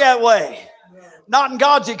don't work that way. Not in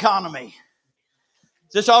God's economy.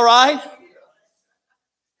 Is this all right?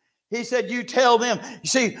 He said, you tell them. You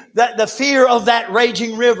see, that the fear of that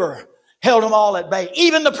raging river held them all at bay.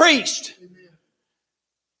 Even the priest.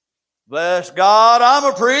 Bless God,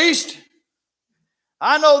 I'm a priest.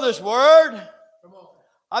 I know this word.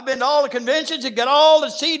 I've been to all the conventions and got all the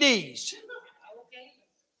CDs.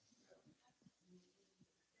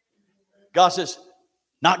 God says,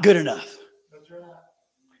 not good enough.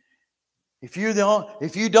 If you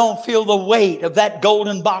don't feel the weight of that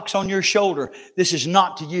golden box on your shoulder, this is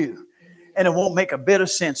not to you. And it won't make a bit of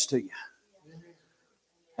sense to you.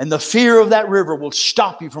 And the fear of that river will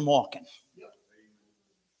stop you from walking.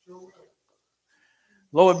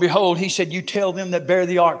 Lo and behold, he said, you tell them that bear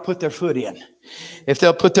the ark, put their foot in. If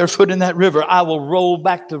they'll put their foot in that river, I will roll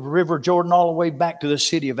back the river Jordan all the way back to the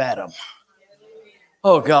city of Adam.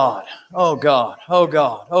 Oh God, oh God, oh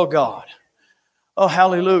God, oh God. Oh,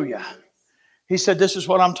 hallelujah. He said, this is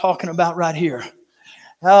what I'm talking about right here.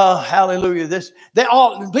 Oh, hallelujah.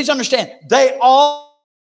 Please understand, they all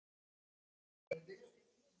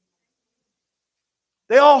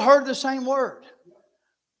heard the same word.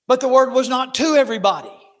 But the word was not to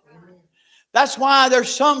everybody. That's why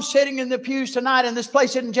there's some sitting in the pews tonight and this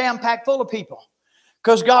place isn't jam-packed full of people.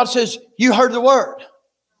 Because God says, you heard the word.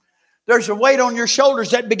 There's a weight on your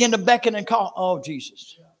shoulders that begin to beckon and call. Oh,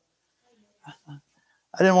 Jesus.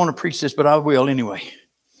 I didn't want to preach this, but I will anyway.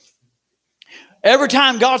 Every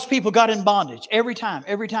time God's people got in bondage, every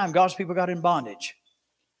time God's people got in bondage,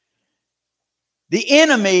 the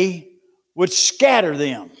enemy would scatter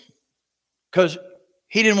them because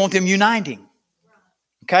he didn't want them uniting.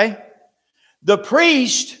 Okay? The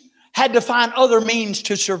priest had to find other means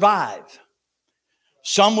to survive.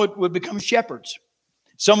 Some would become shepherds.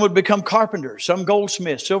 Some would become carpenters, some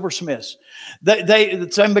goldsmiths, silversmiths.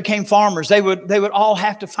 Some became farmers. They would all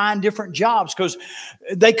have to find different jobs because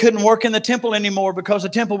they couldn't work in the temple anymore because the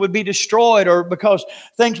temple would be destroyed or because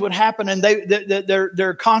things would happen and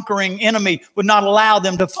their conquering enemy would not allow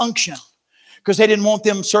them to function because they didn't want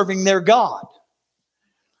them serving their God.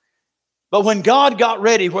 But when God got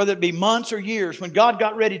ready, whether it be months or years, when God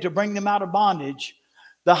got ready to bring them out of bondage,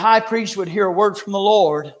 the high priest would hear a word from the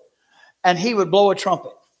Lord and he would blow a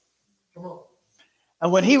trumpet. Come on.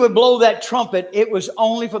 And when he would blow that trumpet, it was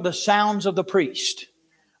only for the sounds of the priest.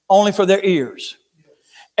 Only for their ears.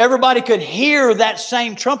 Everybody could hear that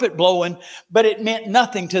same trumpet blowing, but it meant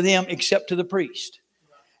nothing to them except to the priest.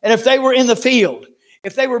 And if they were in the field,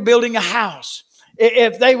 if they were building a house,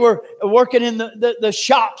 if they were working in the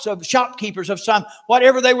shops of shopkeepers of some,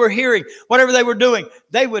 whatever they were hearing, whatever they were doing,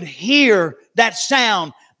 they would hear that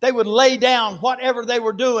sound. They would lay down whatever they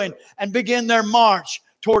were doing and begin their march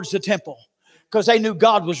towards the temple. because they knew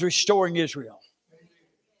God was restoring Israel.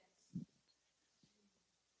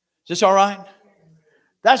 Is this all right?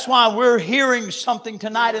 That's why we're hearing something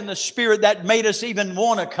tonight in the Spirit that made us even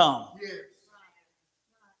want to come.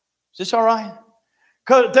 Is this all right?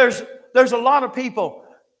 Because there's a lot of people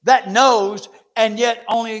that knows, and yet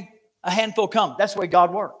only a handful come. That's the way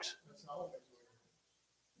God works.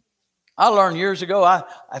 I learned years ago,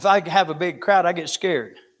 if I have a big crowd, I get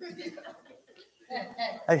scared.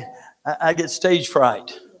 I get stage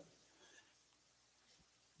fright.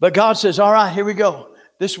 But God says, all right, here we go.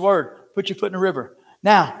 This word, put your foot in the river.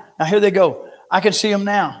 Now here they go. I can see them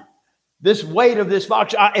now. This weight of this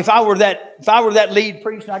box. If I were that lead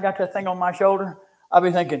priest and I got that thing on my shoulder, I'd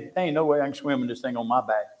be thinking, there ain't no way I can swim with this thing on my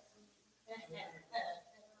back.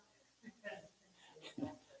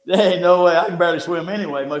 There ain't no way. I can barely swim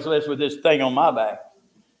anyway, much less with this thing on my back.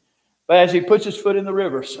 But as he puts his foot in the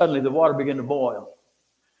river, suddenly the water began to boil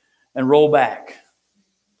and roll back.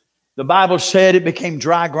 The Bible said it became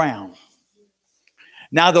dry ground.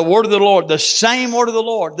 Now the word of the Lord, the same word of the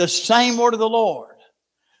Lord, the same word of the Lord,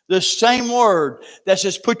 the same word that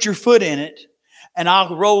says put your foot in it and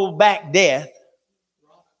I'll roll back death,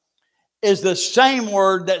 is the same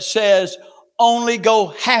word that says only go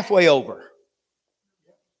halfway over.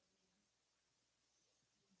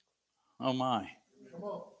 Oh my.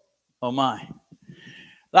 Oh my.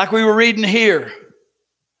 Like we were reading here,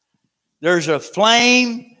 there's a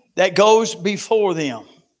flame that goes before them.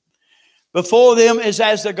 Before them is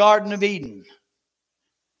as the Garden of Eden.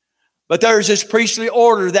 But there's this priestly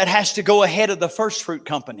order that has to go ahead of the first fruit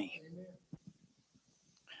company.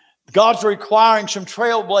 God's requiring some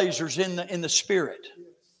trailblazers in the Spirit.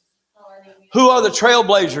 Who are the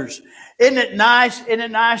trailblazers? Isn't it nice? Isn't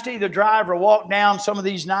it nice to either drive or walk down some of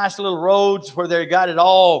these nice little roads where they got it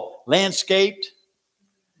all landscaped?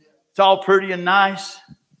 It's all pretty and nice.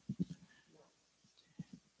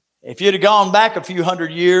 If you'd have gone back a few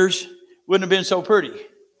hundred years, wouldn't have been so pretty.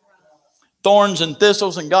 Thorns and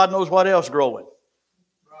thistles and God knows what else growing.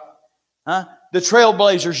 Huh? The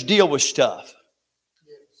trailblazers deal with stuff.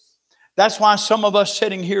 That's why some of us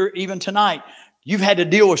sitting here even tonight, you've had to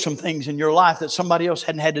deal with some things in your life that somebody else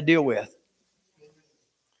hadn't had to deal with.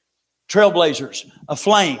 Trailblazers, a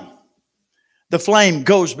flame. The flame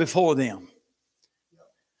goes before them.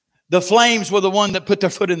 The flames were the one that put their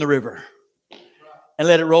foot in the river and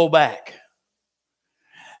let it roll back.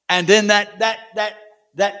 And then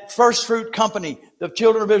that first fruit company, the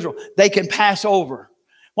children of Israel, they can pass over.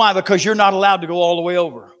 Why? Because you're not allowed to go all the way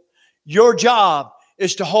over. Your job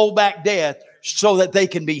is to hold back death so that they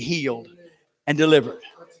can be healed and delivered.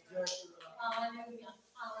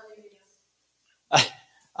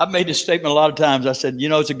 I've made this statement a lot of times. I said,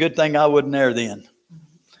 it's a good thing I wasn't there then.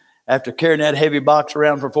 After carrying that heavy box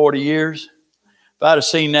around for 40 years, if I'd have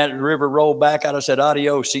seen that river roll back, I'd have said,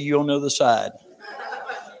 adios, see you on the other side.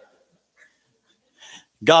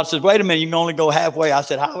 God says, wait a minute, you can only go halfway. I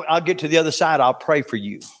said, I'll get to the other side. I'll pray for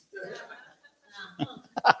you.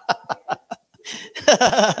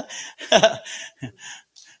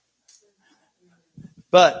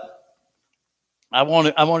 But I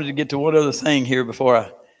wanted to get to one other thing here before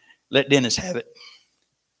I let Dennis have it.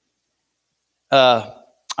 I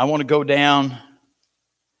want to go down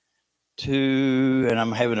to, and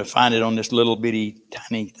I'm having to find it on this little bitty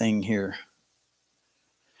tiny thing here.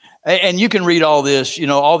 And you can read all this,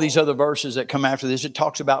 all these other verses that come after this. It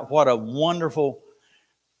talks about what a wonderful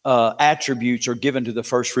attributes are given to the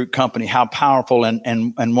first fruit company, how powerful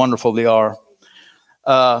and wonderful they are.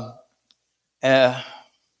 But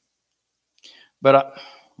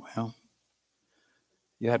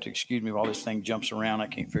you have to excuse me while this thing jumps around. I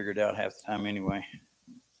can't figure it out half the time anyway.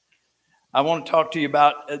 I want to talk to you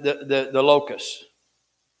about the locusts.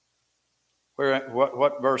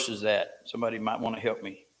 What verse is that? Somebody might want to help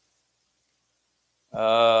me.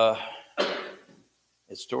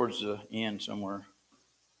 It's towards the end somewhere.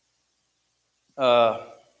 Here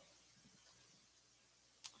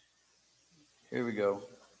we go.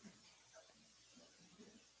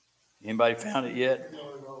 Anybody found it yet?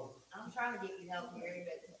 I'm trying to get you help here.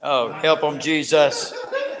 Oh, help them, Jesus.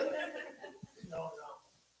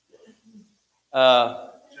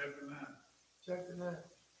 Well,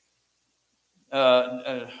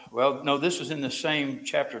 no, this was in the same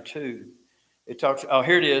chapter 2. It talks,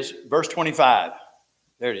 here it is, verse 25.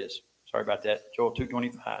 There it is. Sorry about that. Joel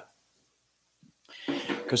 2:25.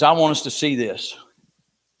 Because I want us to see this.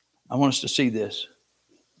 I want us to see this.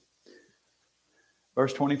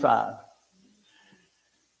 Verse 25.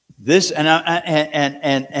 This, and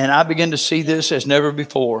I begin to see this as never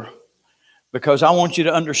before, because I want you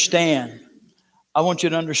to understand. I want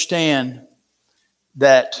you to understand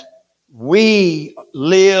that we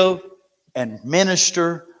live and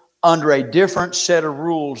minister under a different set of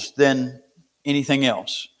rules than anything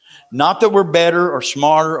else. Not that we're better or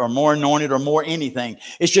smarter or more anointed or more anything.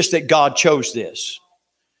 It's just that God chose this.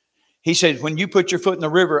 He said, when you put your foot in the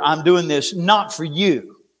river, I'm doing this not for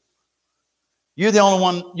you. You're the only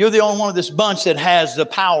one of this bunch that has the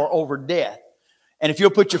power over death. And if you'll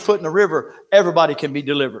put your foot in the river, everybody can be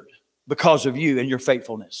delivered because of you and your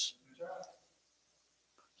faithfulness.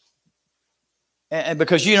 And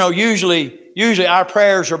because, you know, usually our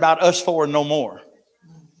prayers are about us four and no more.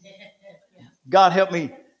 God, help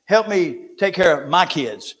me take care of my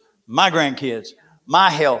kids, my grandkids, my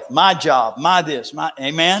health, my job, my this, my,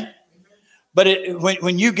 amen. But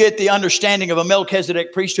when you get the understanding of a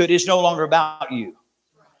Melchizedek priesthood, it's no longer about you.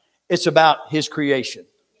 It's about his creation.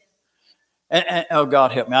 And oh,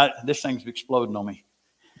 God help me. This thing's exploding on me.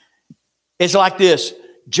 It's like this.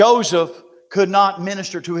 Joseph could not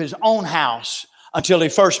minister to his own house until he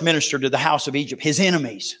first ministered to the house of Egypt, his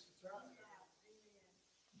enemies.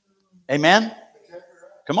 Amen?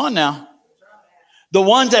 Come on now. The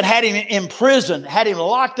ones that had him in prison, had him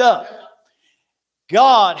locked up.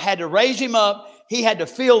 God had to raise him up. He had to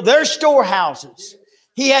fill their storehouses.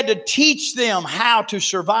 He had to teach them how to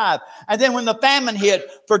survive. And then when the famine hit,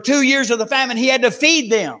 for 2 years of the famine, he had to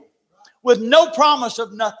feed them with no promise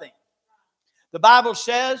of nothing. The Bible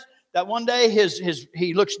says that one day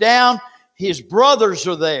he looks down, his brothers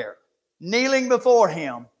are there, kneeling before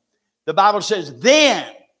him. The Bible says, then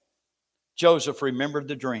Joseph remembered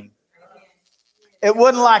the dream. It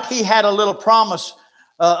wasn't like he had a little promise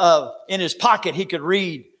in his pocket he could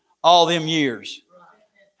read all them years.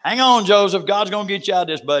 Hang on, Joseph. God's going to get you out of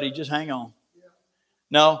this, buddy. Just hang on.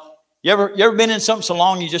 No. You ever been in something so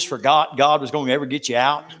long you just forgot God was going to ever get you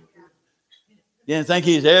out? You didn't think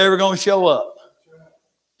he's ever going to show up.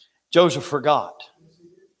 Joseph forgot.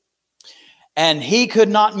 And he could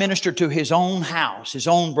not minister to his own house, his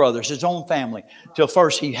own brothers, his own family, till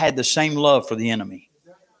first he had the same love for the enemy.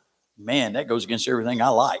 Man, that goes against everything I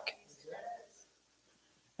like.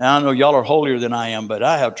 And I know y'all are holier than I am, but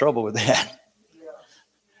I have trouble with that.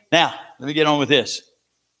 Now, let me get on with this.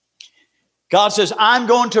 God says, I'm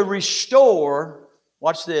going to restore,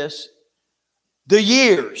 watch this, the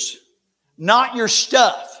years, not your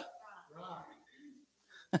stuff.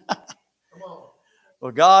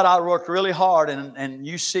 Well, God, I worked really hard and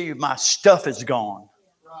you see my stuff is gone.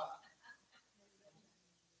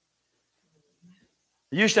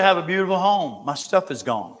 I used to have a beautiful home. My stuff is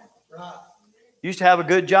gone. Used to have a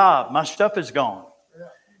good job. My stuff is gone.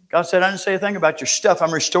 God said, I didn't say a thing about your stuff.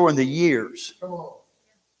 I'm restoring the years.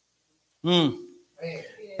 Now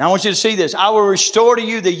I want you to see this. I will restore to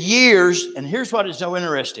you the years. And here's what is so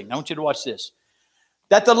interesting. I want you to watch this.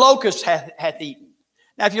 That the locust hath eaten.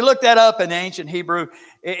 Now, if you look that up in ancient Hebrew,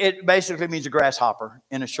 it basically means a grasshopper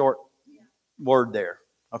in a short word there.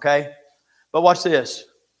 Okay? But watch this.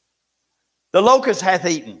 The locust hath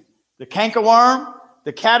eaten the cankerworm,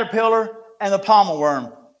 the caterpillar, and the palmer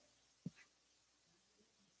worm.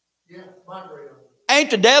 Yeah, my great.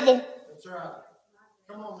 Ain't the devil. That's right.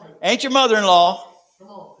 Come on, man. Ain't your mother-in-law. Come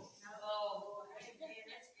on.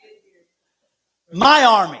 My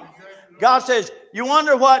army. God says, you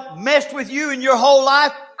wonder what messed with you in your whole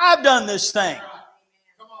life? I've done this thing.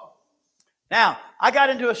 Come on. Now, I got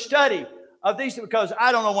into a study of these because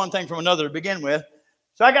I don't know one thing from another to begin with.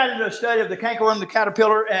 So I got into a study of the cankerworm, the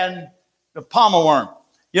caterpillar, and the palmer worm.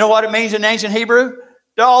 You know what it means in ancient Hebrew?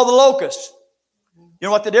 They're all the locusts. You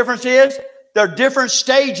know what the difference is? They're different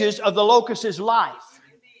stages of the locust's life.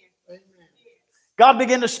 God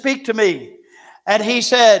began to speak to me, and he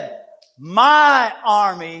said, my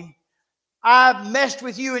army, I've messed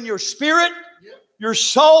with you in your spirit, your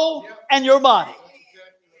soul, and your body.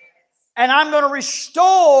 And I'm going to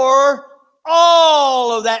restore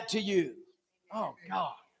all of that to you. Oh,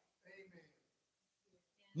 God.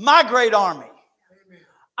 My great army.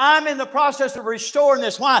 I'm in the process of restoring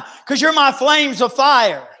this. Why? Because you're my flames of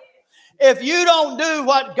fire. If you don't do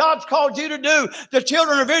what God's called you to do, the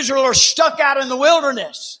children of Israel are stuck out in the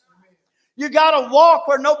wilderness. You got to walk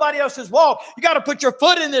where nobody else has walked. You got to put your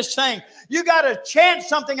foot in this thing. You got to chant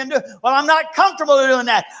something and do. Well, I'm not comfortable doing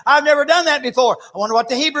that. I've never done that before. I wonder what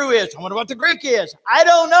the Hebrew is. I wonder what the Greek is. I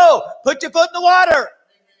don't know. Put your foot in the water.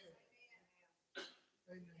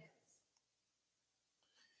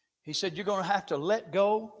 He said, you're going to have to let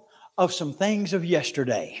go of some things of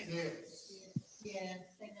yesterday. Yes.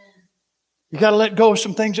 You got to let go of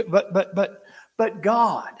some things. But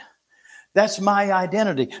God, that's my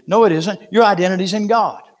identity. No, it isn't. Your identity's in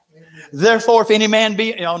God. Therefore, if any man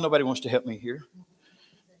be, nobody wants to help me here.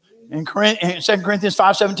 In 2 Corinthians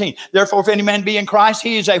 5:17, therefore, if any man be in Christ,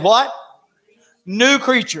 he is a what? New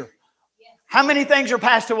creature. How many things are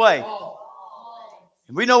passed away?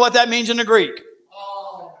 We know what that means in the Greek.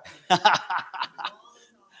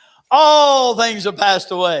 All things have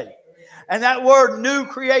passed away. And that word new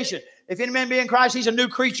creation. If any man be in Christ, he's a new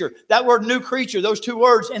creature. That word new creature, those two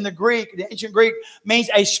words in the Greek, the ancient Greek, means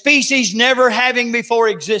a species never having before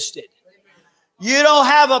existed. You don't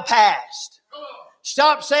have a past.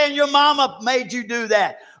 Stop saying your mama made you do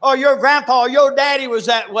that. Or your grandpa or your daddy was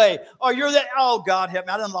that way. Or you're that. Oh, God help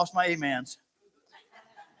me. I done lost my amens.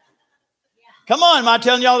 Come on, am I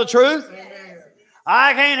telling y'all the truth?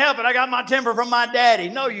 I can't help it. I got my temper from my daddy.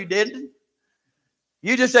 No, you didn't.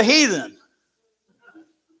 You just a heathen.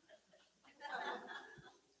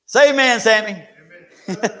 Say amen, Sammy.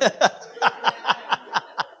 Amen.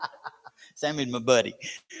 Sammy's my buddy.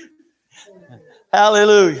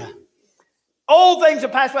 Hallelujah. Old things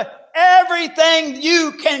have passed away. Everything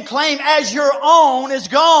you can claim as your own is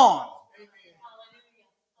gone.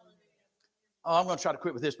 Oh, I'm going to try to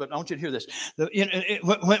quit with this, but I want you to hear this.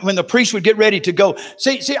 When the priest would get ready to go,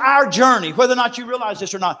 see our journey, whether or not you realize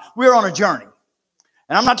this or not, we're on a journey.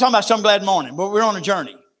 And I'm not talking about some glad morning, but we're on a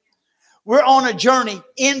journey. We're on a journey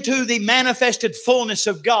into the manifested fullness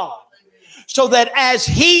of God. So that as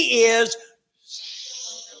He is,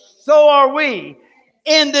 so are we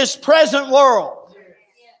in this present world.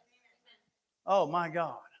 Oh, my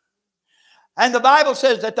God. And the Bible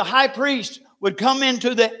says that the high priest would come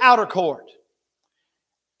into the outer court.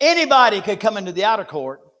 Anybody could come into the outer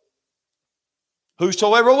court.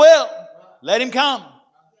 Whosoever will, let him come.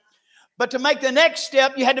 But to make the next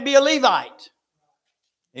step, you had to be a Levite.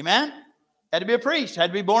 Amen? Had to be a priest. Had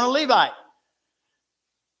to be born a Levite.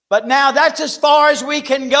 But now that's as far as we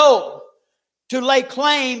can go to lay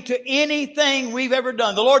claim to anything we've ever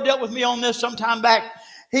done. The Lord dealt with me on this some time back.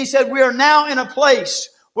 He said we are now in a place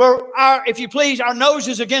where, if you please, our nose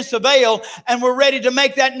is against the veil, and we're ready to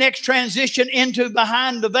make that next transition into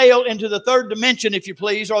behind the veil, into the third dimension, if you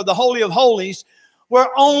please, or the Holy of Holies, where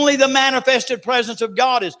only the manifested presence of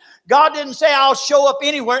God is. God didn't say, I'll show up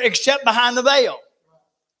anywhere except behind the veil.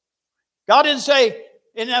 God didn't say,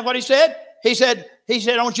 isn't that what He said? He said,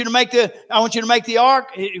 I want you to make the ark.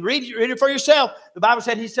 Read it for yourself. The Bible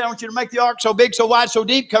said, He said, I want you to make the ark so big, so wide, so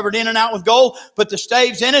deep, covered in and out with gold. Put the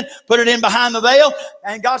staves in it. Put it in behind the veil.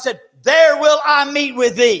 And God said, there will I meet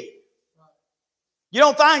with thee. You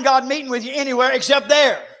don't find God meeting with you anywhere except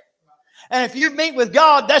there. And if you meet with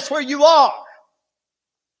God, that's where you are.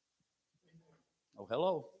 Oh,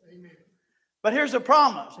 hello. Amen. But here's the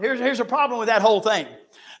problem. Here's a problem with that whole thing.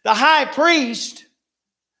 The high priest,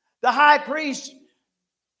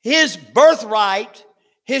 his birthright,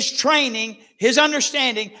 his training, his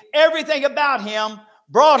understanding, everything about him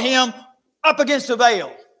brought him up against the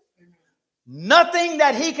veil. Nothing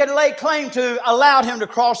that he could lay claim to allowed him to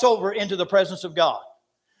cross over into the presence of God.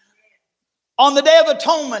 On the Day of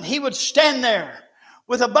Atonement, he would stand there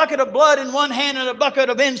with a bucket of blood in one hand and a bucket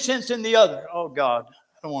of incense in the other. Oh, God,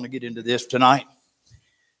 I don't want to get into this tonight.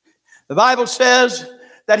 The Bible says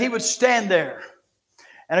that he would stand there.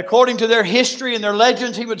 And according to their history and their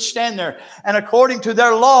legends, he would stand there. And according to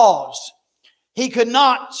their laws, he could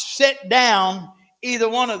not sit down, either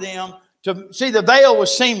one of them. To see, the veil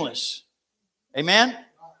was seamless. Amen?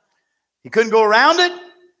 He couldn't go around it,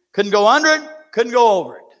 couldn't go under it, couldn't go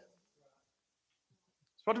over it.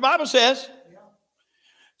 That's what the Bible says.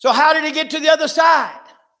 So how did he get to the other side?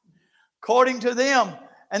 According to them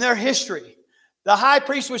and their history, the high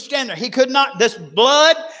priest would stand there. He could not, this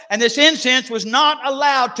blood and this incense was not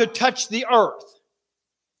allowed to touch the earth.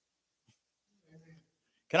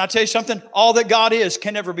 Can I tell you something? All that God is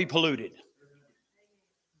can never be polluted.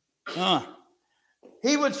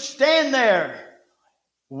 He would stand there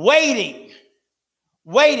waiting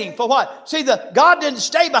for what? See, God didn't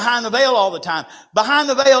stay behind the veil all the time. Behind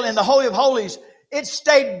the veil in the Holy of Holies, it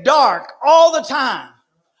stayed dark all the time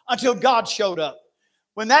until God showed up.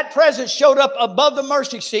 When that presence showed up above the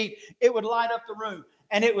mercy seat, it would light up the room,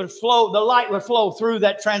 and it would flow. The light would flow through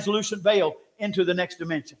that translucent veil into the next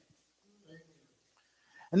dimension.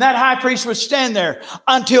 And that high priest would stand there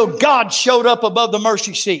until God showed up above the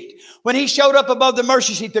mercy seat. When He showed up above the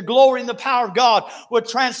mercy seat, the glory and the power of God would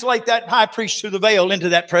translate that high priest through the veil into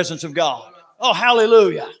that presence of God. Oh,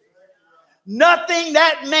 hallelujah. Nothing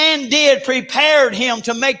that man did prepared him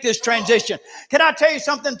to make this transition. Can I tell you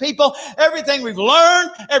something, people? Everything we've learned,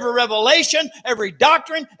 every revelation, every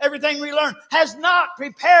doctrine, everything we learn has not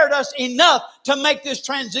prepared us enough to make this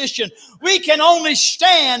transition. We can only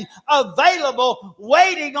stand available,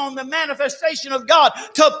 waiting on the manifestation of God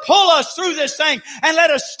to pull us through this thing and let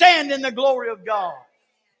us stand in the glory of God.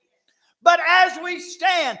 But as we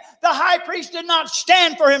stand, the high priest did not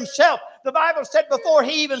stand for himself. The Bible said before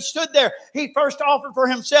he even stood there, he first offered for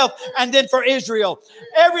himself and then for Israel.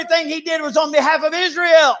 Everything he did was on behalf of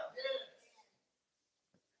Israel.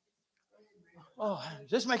 Oh,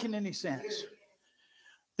 is this making any sense?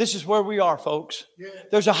 This is where we are, folks.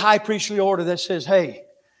 There's a high priestly order that says, hey,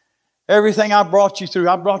 everything I brought you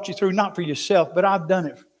through not for yourself, but I've done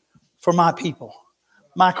it for my people,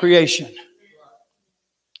 my creation.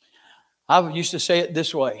 I used to say it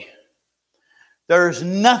this way. There's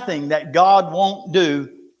nothing that God won't do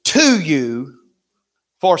to you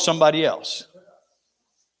for somebody else.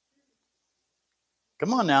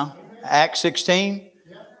 Come on now. Acts 16.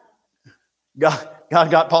 God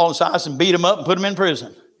got Paul and Silas and beat them up and put them in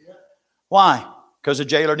prison. Why? Because the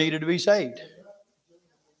jailer needed to be saved.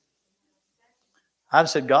 I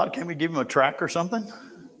said, God, can we give him a track or something?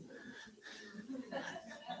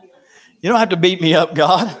 You don't have to beat me up,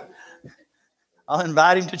 God. I'll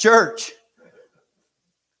invite him to church.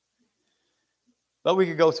 But we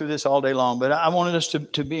could go through this all day long. But I wanted us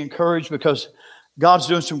to be encouraged because God's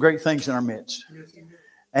doing some great things in our midst.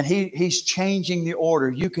 And He's changing the order.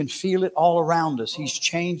 You can feel it all around us. He's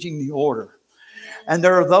changing the order. And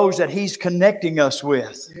there are those that He's connecting us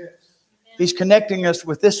with. He's connecting us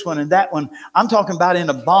with this one and that one. I'm talking about in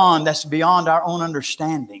a bond that's beyond our own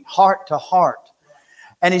understanding, heart to heart.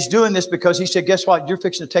 And He's doing this because He said, guess what? You're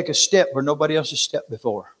fixing to take a step where nobody else has stepped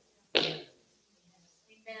before.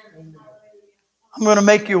 I'm going to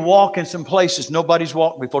make you walk in some places nobody's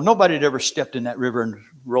walked before. Nobody had ever stepped in that river and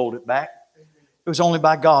rolled it back. It was only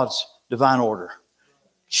by God's divine order.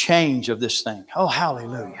 Change of this thing. Oh,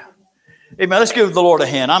 hallelujah. Amen. Let's give the Lord a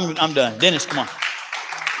hand. I'm done. Dennis, come on.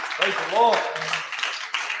 Praise the Lord.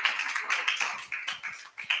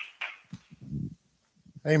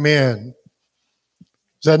 Amen.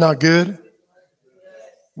 Is that not good?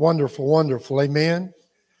 Wonderful, wonderful. Amen.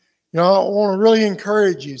 You know, I want to really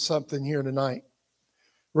encourage you something here tonight.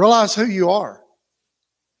 Realize who you are.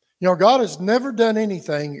 You know, God has never done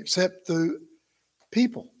anything except through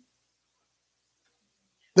people.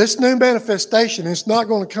 This new manifestation is not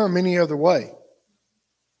going to come any other way.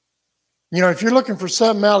 You know, if you're looking for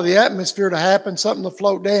something out of the atmosphere to happen, something to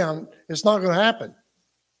float down, it's not going to happen.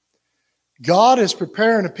 God is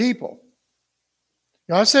preparing a people.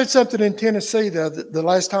 You know, I said something in Tennessee the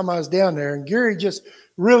last time I was down there, and Gary just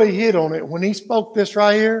really hit on it when he spoke this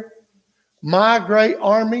right here. My great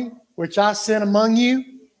army, which I sent among you.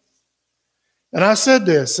 And I said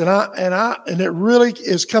this, and it really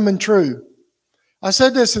is coming true. I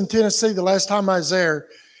said this in Tennessee the last time I was there,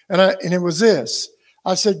 and it was this.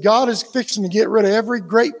 I said, God is fixing to get rid of every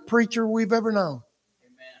great preacher we've ever known.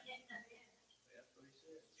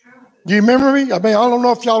 Do you remember me? I mean, I don't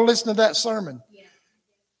know if y'all listened to that sermon.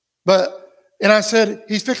 And I said,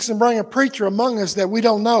 He's fixing to bring a preacher among us that we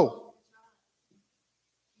don't know.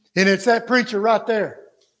 And it's that preacher right there.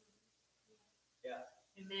 Yeah.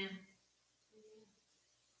 Amen.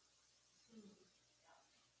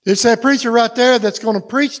 It's that preacher right there that's going to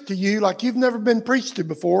preach to you like you've never been preached to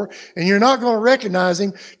before, and you're not going to recognize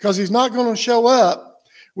him because he's not going to show up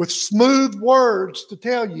with smooth words to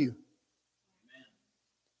tell you.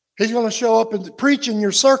 He's going to show up and preaching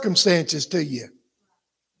your circumstances to you.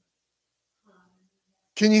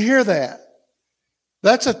 Can you hear that?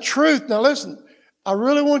 That's a truth. Now listen, I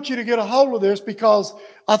really want you to get a hold of this because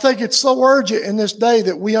I think it's so urgent in this day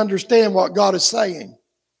that we understand what God is saying.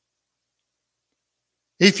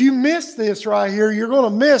 If you miss this right here, you're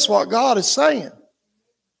going to miss what God is saying.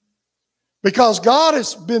 Because God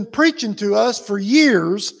has been preaching to us for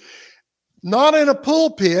years, not in a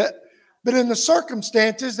pulpit, but in the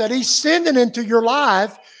circumstances that He's sending into your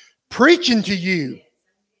life, preaching to you.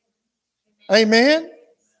 Amen?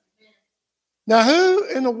 Now, who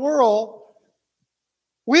in the world,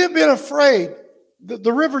 we have been afraid,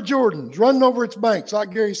 the River Jordan's running over its banks,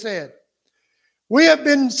 like Gary said. We have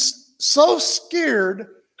been so scared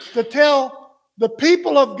to tell the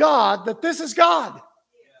people of God that this is God.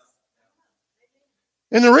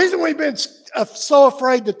 And the reason we've been so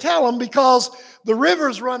afraid to tell them because the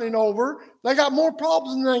river's running over, they got more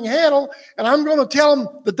problems than they can handle, and I'm going to tell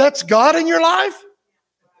them that that's God in your life?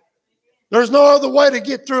 There's no other way to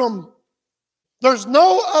get through them. There's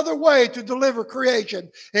no other way to deliver creation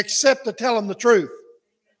except to tell them the truth.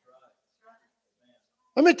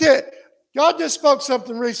 Let me tell you, God just spoke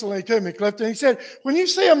something recently to me, Clifton. He said, when you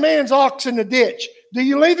see a man's ox in the ditch, do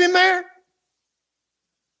you leave him there?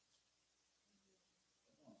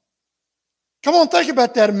 Come on, think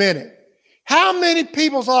about that a minute. How many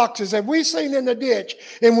people's oxes have we seen in the ditch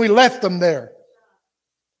and we left them there?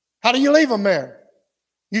 How do you leave them there?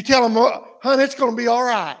 You tell them, honey, it's going to be all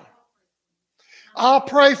right. I'll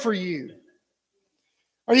pray for you.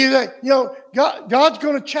 Are you that, God's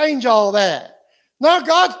going to change all that. No,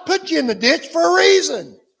 God's put you in the ditch for a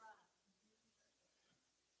reason.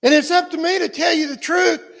 And it's up to me to tell you the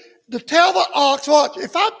truth, to tell the ox, watch,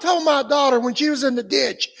 if I told my daughter when she was in the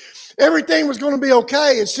ditch, everything was going to be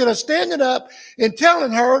okay, instead of standing up and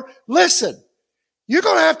telling her, listen, you're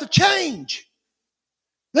going to have to change.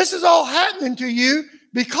 This is all happening to you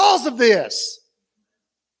because of this.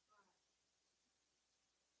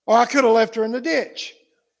 Or I could have left her in the ditch.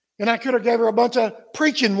 And I could have gave her a bunch of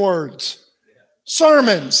preaching words,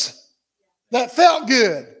 sermons that felt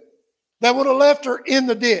good, that would have left her in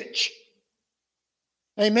the ditch.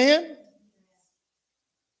 Amen?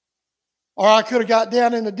 Or I could have got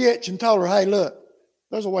down in the ditch and told her, hey, look,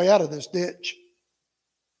 there's a way out of this ditch.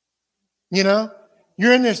 You're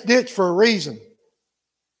in this ditch for a reason.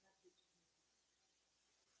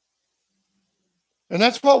 And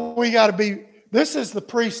that's what we got to be. This is the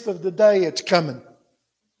priest of the day that's coming,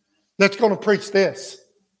 that's going to preach this.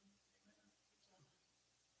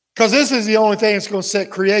 Because this is the only thing that's going to set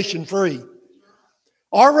creation free.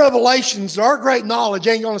 Our revelations, our great knowledge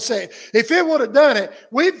ain't going to say it. If it would have done it,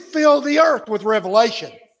 we'd fill the earth with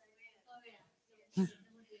revelation. You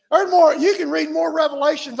can read more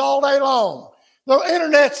revelations all day long. The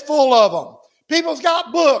internet's full of them. People's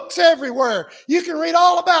got books everywhere. You can read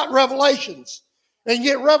all about revelations and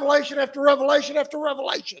get revelation after revelation after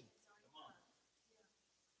revelation.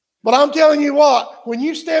 But I'm telling you what, when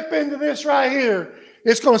you step into this right here,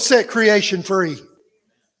 it's going to set creation free.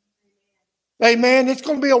 Amen. It's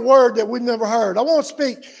going to be a word that we've never heard. I want to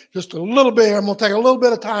speak just a little bit. I'm going to take a little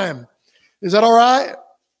bit of time. Is that all right?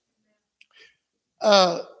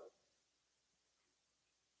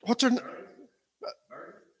 What's her name?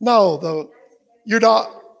 No, your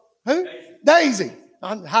dog. Who? Daisy.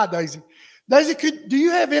 Hi, Daisy. Daisy, do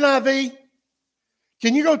you have NIV?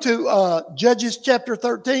 Can you go to Judges chapter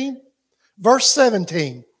 13, verse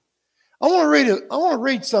 17? I want to read it. I want to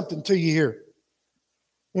read something to you here.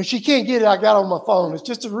 If she can't get it, I got it on my phone. It's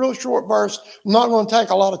just a real short verse. I'm not going to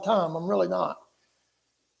take a lot of time. I'm really not.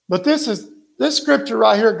 But this scripture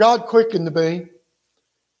right here, God quickened me.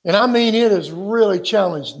 And I mean, it has really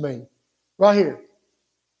challenged me. Right here.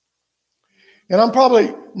 And I'm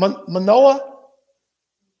probably Manoah.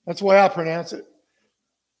 That's the way I pronounce it.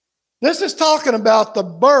 This is talking about the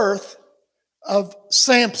birth of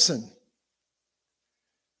Samson.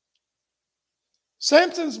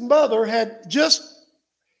 Samson's mother had just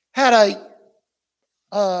had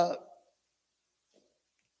what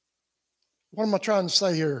am I trying to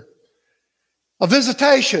say here? A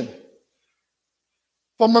visitation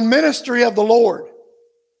from a ministry of the Lord.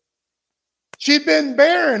 She'd been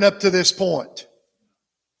barren up to this point.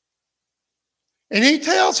 And he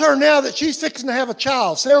tells her now that she's fixing to have a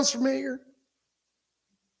child. Sounds familiar?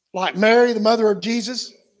 Like Mary, the mother of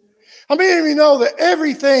Jesus. How many of you know that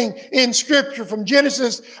everything in Scripture from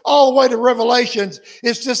Genesis all the way to Revelations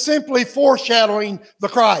is just simply foreshadowing the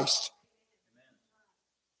Christ?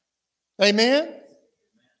 Amen?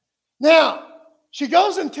 Now, she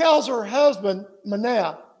goes and tells her husband,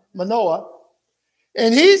 Manoah,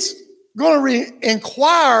 and he's going to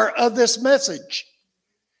inquire of this message.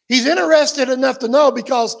 He's interested enough to know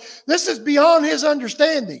because this is beyond his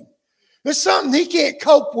understanding. It's something he can't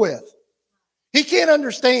cope with. He can't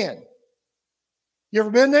understand. You ever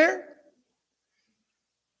been there?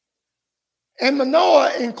 And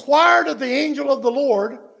Manoah inquired of the angel of the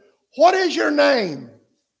Lord, what is your name?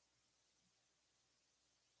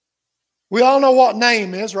 We all know what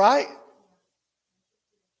name is, right?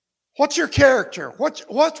 What's your character? What's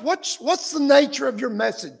the nature of your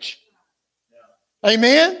message?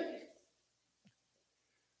 Amen?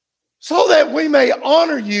 So that we may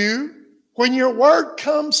honor you when your word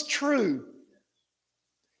comes true.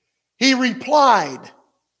 He replied,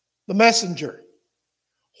 the messenger,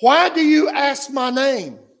 why do you ask my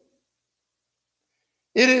name?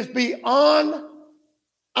 It is beyond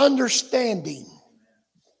understanding.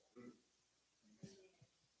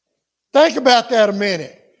 Think about that a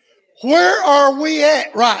minute. Where are we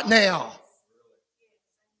at right now?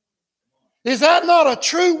 Is that not a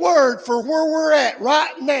true word for where we're at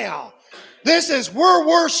right now? This is where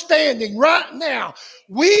we're standing right now.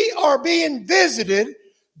 We are being visited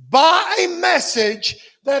by a message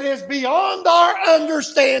that is beyond our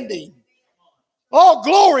understanding. Oh,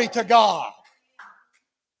 glory to God.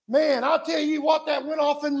 Man, I'll tell you what, that went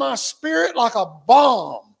off in my spirit like a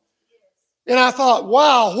bomb. And I thought,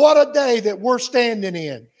 wow, what a day that we're standing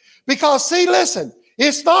in. Because, see, listen,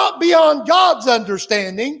 it's not beyond God's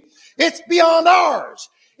understanding. It's beyond ours.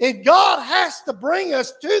 And God has to bring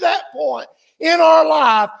us to that point in our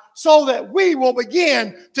life so that we will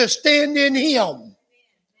begin to stand in Him.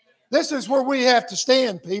 This is where we have to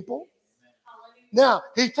stand, people. Now,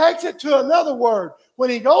 he takes it to another word. When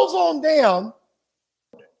he goes on down,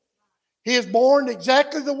 he is born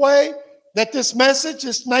exactly the way that this message,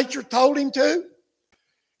 this nature told him to.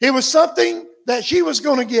 It was something that she was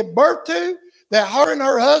going to give birth to that her and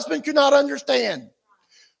her husband could not understand.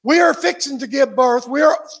 We are fixing to give birth. We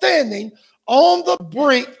are standing on the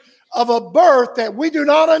brink of a birth that we do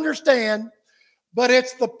not understand, but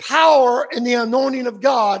it's the power and the anointing of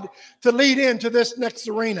God to lead into this next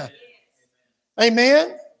arena.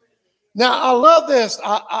 Amen? Now, I love this.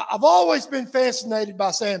 I've always been fascinated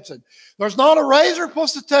by Samson. There's not a razor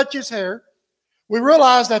supposed to touch his hair. We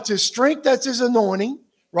realize that's his strength, that's his anointing,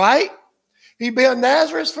 right? He been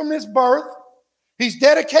Nazareth from his birth. He's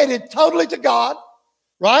dedicated totally to God,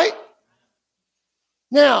 right?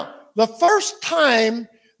 Now, the first time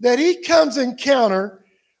that he comes encounter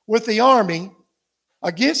with the army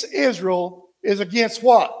against Israel is against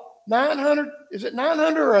what? 900? Is it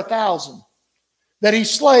 900 or 1,000? That he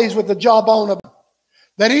slays with the jawbone of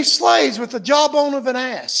an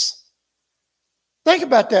ass. Think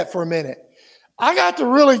about that for a minute. I got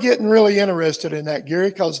to getting really interested in that, Gary,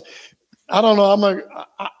 because I don't know.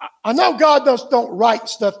 I know God don't write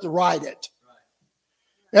stuff to write it.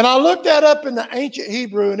 And I looked that up in the ancient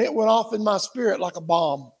Hebrew, and it went off in my spirit like a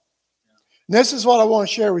bomb. And this is what I want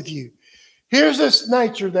to share with you. Here's this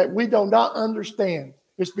nature that we do not understand.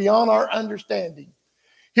 It's beyond our understanding.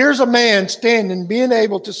 Here's a man standing, being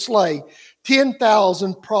able to slay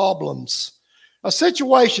 10,000 problems. A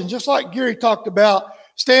situation, just like Gary talked about,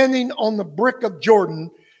 standing on the brick of Jordan.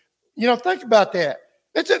 You know, think about that.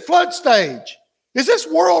 It's at flood stage. Is this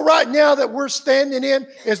world right now that we're standing in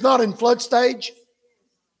is not in flood stage?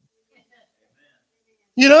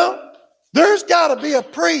 You know, there's got to be a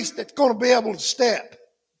priest that's going to be able to step.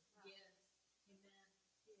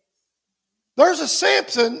 There's a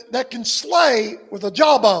Samson that can slay with a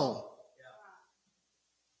jawbone.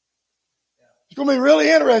 It's going to be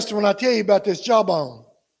really interesting when I tell you about this jawbone.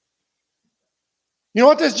 You know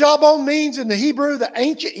what this jawbone means in the Hebrew, the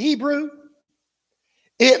ancient Hebrew?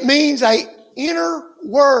 It means an inner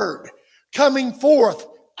word coming forth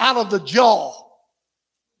out of the jaw.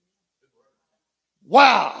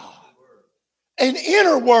 Wow. An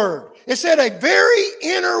inner word. It said a very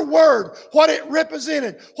inner word. What it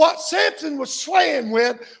represented, what Samson was slaying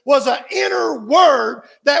with was an inner word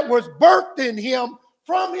that was birthed in him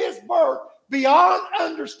from his birth beyond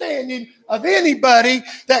understanding of anybody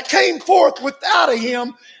that came forth without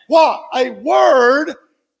him. What? A word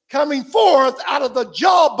coming forth out of the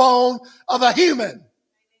jawbone of a human.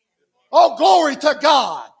 Oh, glory to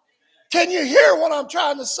God. Can you hear what I'm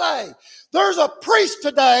trying to say? There's a priest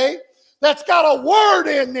today that's got a word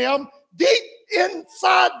in them deep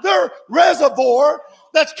inside their reservoir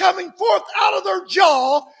that's coming forth out of their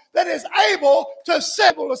jaw that is able to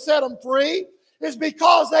set them free is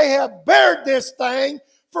because they have bared this thing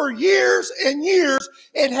for years and years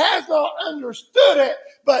and has not understood it,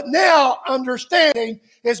 but now understanding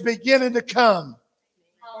is beginning to come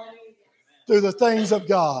through the things of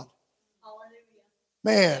God.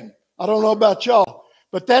 Man, I don't know about y'all,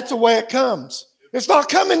 but that's the way it comes. It's not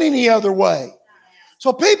coming any other way.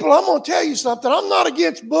 So people, I'm going to tell you something. I'm not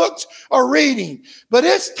against books or reading, but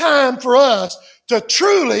it's time for us to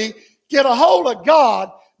truly get a hold of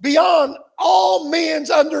God beyond all men's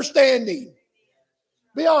understanding.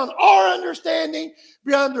 Beyond our understanding,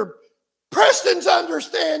 beyond Preston's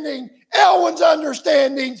understanding, Elwin's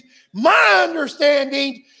understanding, my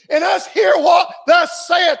understanding, and us hear what thus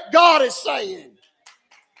saith God is saying.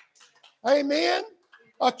 Amen?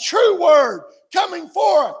 A true word coming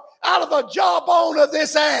forth out of the jawbone of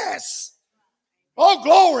this ass. Oh,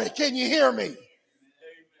 glory. Can you hear me?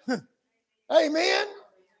 Amen?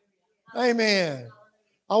 Amen.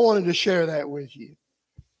 I wanted to share that with you.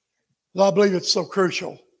 I believe it's so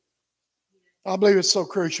crucial. I believe it's so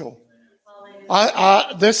crucial. I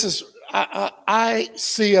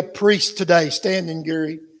see a priest today standing,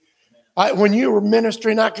 Gary. When you were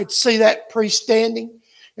ministering, I could see that priest standing.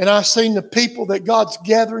 And I've seen the people that God's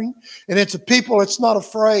gathering, and it's a people that's not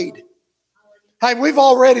afraid. Hey, we've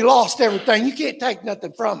already lost everything. You can't take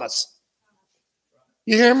nothing from us.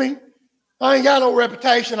 You hear me? I ain't got no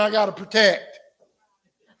reputation I got to protect.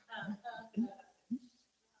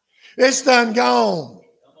 It's done gone.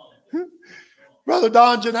 Brother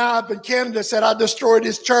Don Janai up in Canada said, I destroyed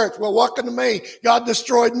his church. Well, welcome to me. God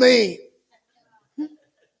destroyed me.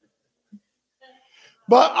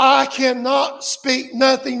 But I cannot speak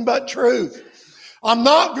nothing but truth. I'm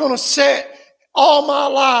not going to sit all my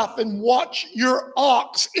life and watch your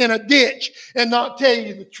ox in a ditch and not tell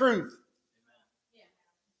you the truth.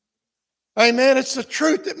 Amen. It's the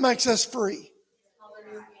truth that makes us free.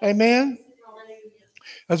 Amen.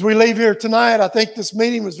 As we leave here tonight, I think this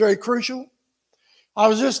meeting was very crucial. I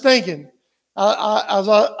was just thinking,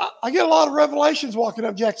 I get a lot of revelations walking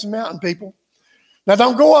up Jackson Mountain, people. Now,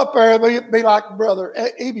 don't go up there and be like Brother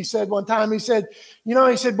Eby said one time. He said,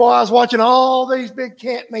 boy, I was watching all these big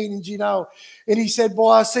camp meetings, and he said,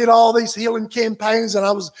 boy, I see all these healing campaigns, and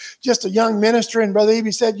I was just a young minister. And Brother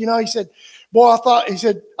Eby said, boy,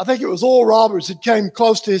 I think it was Oral Roberts that came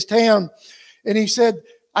close to his town. And he said,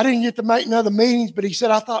 I didn't get to make none of the meetings, but he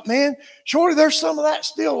said, I thought, man, surely there's some of that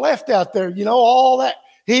still left out there, all that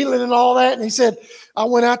healing and all that. And he said, I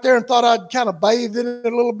went out there and thought I'd kind of bathe in it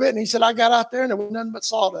a little bit. And he said, I got out there and there was nothing but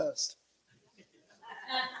sawdust.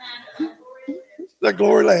 The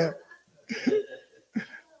glory lamb.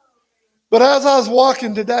 But as I was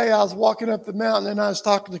walking today, I was walking up the mountain and I was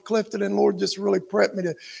talking to Clifton, and Lord just really prepped me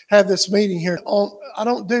to have this meeting here. I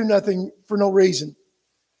don't do nothing for no reason.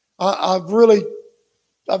 I've really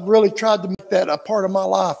tried to make that a part of my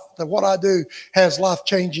life, that what I do has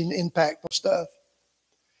life-changing impact on stuff.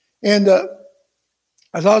 And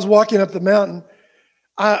as I was walking up the mountain,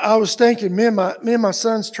 I was thinking, me and my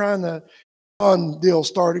son's trying to fun deal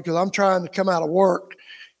started because I'm trying to come out of work,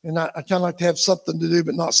 and I kind of like to have something to do,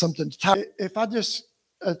 but not something to tie. If I just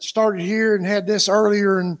started here and had this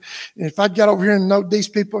earlier, and if I'd got over here and know these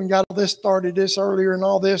people and got all this started this earlier and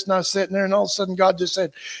all this, and I was sitting there, and all of a sudden God just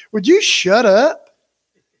said, would you shut up?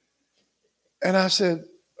 And I said,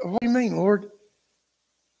 what do you mean, Lord?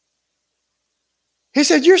 He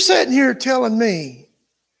said, you're sitting here telling me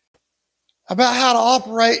about how to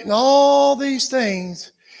operate in all these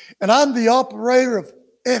things, and I'm the operator of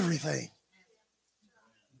everything.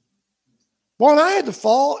 Boy, and I had to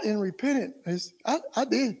fall and repent. I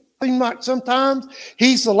did. Seems like sometimes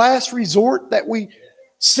he's the last resort that we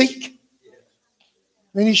seek.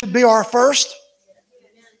 And he should be our first.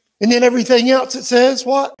 And then everything else it says,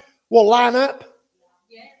 what? Will line up.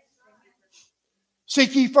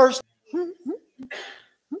 Seek ye first.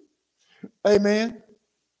 Amen.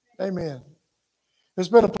 Amen. It's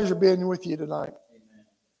been a pleasure being with you tonight.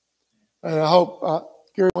 And I hope,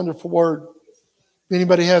 Gary, wonderful word. If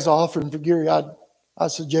anybody has an offering for Gary, I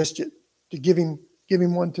suggest you to give him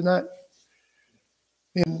one tonight.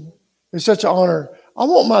 And it's such an honor. I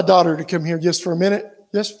want my daughter to come here just for a minute,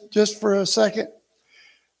 just for a second.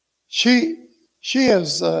 She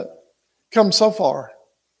has come so far.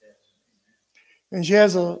 And she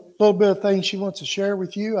has a little bit of things she wants to share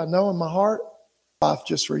with you. I know in my heart, life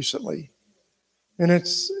just recently. And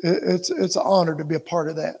it's an honor to be a part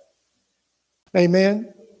of that.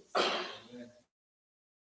 Amen.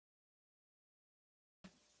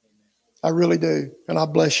 I really do. And I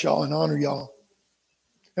bless y'all and honor y'all.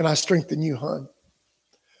 And I strengthen you, hon.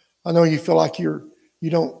 I know you feel like you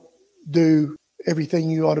don't do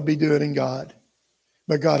everything you ought to be doing in God.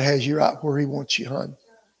 But God has you right where he wants you, hon.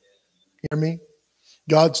 You hear me?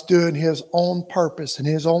 God's doing his own purpose and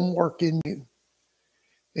his own work in you.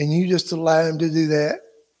 And you just allow him to do that.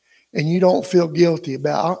 And you don't feel guilty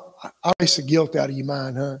about it. I erase the guilt out of your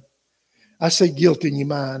mind, huh? I say guilt in your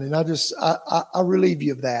mind. And I relieve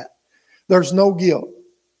you of that. There's no guilt.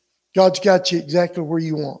 God's got you exactly where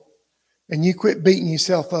you want. And you quit beating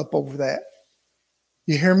yourself up over that.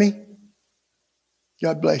 You hear me?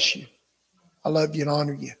 God bless you. I love you and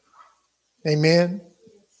honor you. Amen.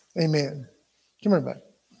 Amen. Come here, buddy.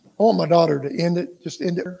 I want my daughter to end it. Just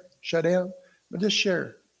end it. Shut down. But just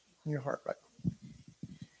share in your heart right now.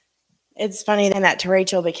 It's funny then that to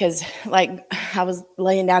Rachel, because like I was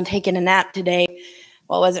laying down taking a nap today.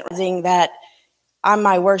 Well, I wasn't realizing that I'm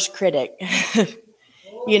my worst critic.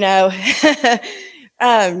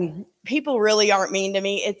 People really aren't mean to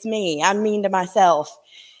me. It's me. I'm mean to myself.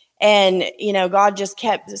 And, God just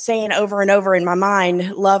kept saying over and over in my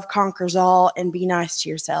mind, love conquers all and be nice to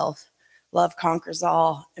yourself. Love conquers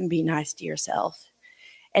all and be nice to yourself.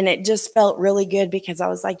 And it just felt really good because I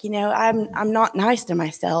was like, I'm not nice to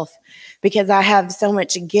myself because I have so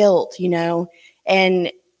much guilt,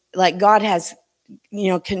 and like God has,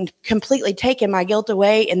 completely taken my guilt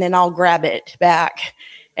away, and then I'll grab it back.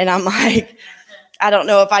 And I'm like, I don't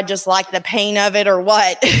know if I just like the pain of it or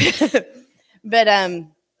what, but,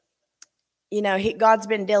 God's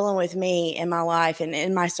been dealing with me in my life and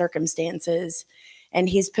in my circumstances. And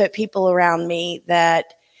he's put people around me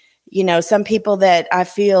that, some people that I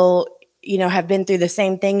feel, have been through the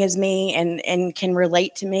same thing as me and can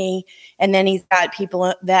relate to me. And then he's got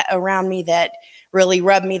people that around me that really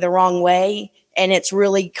rub me the wrong way. And it's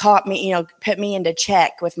really caught me, put me into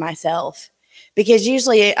check with myself. Because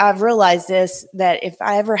usually I've realized this, that if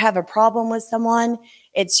I ever have a problem with someone,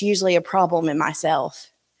 it's usually a problem in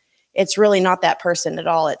myself. It's really not that person at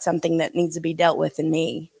all. It's something that needs to be dealt with in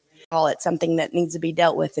me. It's something that needs to be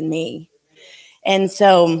dealt with in me. And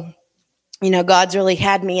so, God's really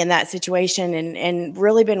had me in that situation and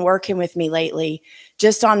really been working with me lately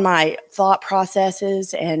just on my thought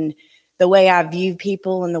processes and the way I view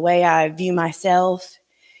people and the way I view myself.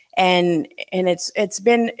 And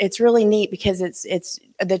it's really neat because it's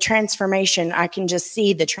the transformation. I can just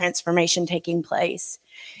see the transformation taking place.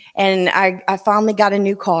 And I finally got a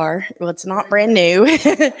new car. Well, it's not brand new,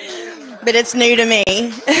 but it's new to me.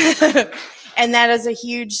 And that is a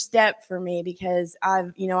huge step for me because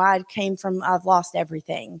I've lost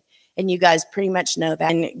everything. And you guys pretty much know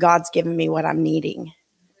that. And God's given me what I'm needing.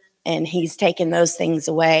 And he's taken those things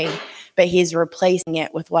away, but he's replacing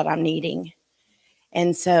it with what I'm needing.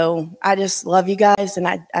 And so I just love you guys. And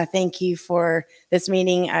I thank you for this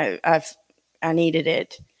meeting. I needed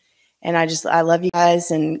it. And I love you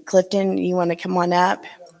guys. And Clifton, you want to come on up?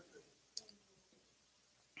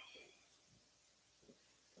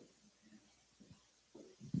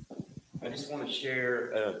 I just want to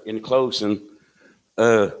share in closing.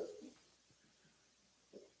 There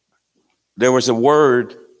was a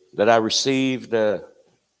word that I received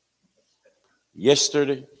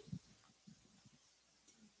yesterday.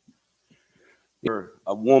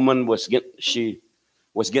 A woman was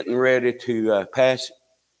getting ready to pass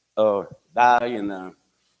or die, and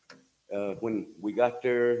when we got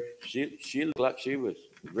there, she looked like she was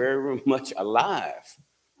very much alive,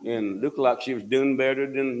 and looked like she was doing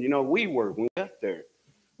better than we were when we got there.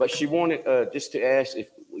 But she wanted just to ask if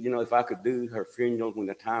I could do her funeral when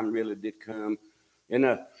the time really did come.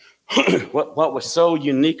 And what was so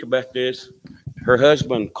unique about this, her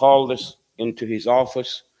husband called us into his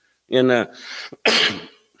office, and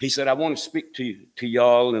he said, "I want to speak to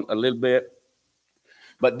y'all in a little bit."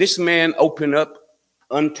 But this man opened up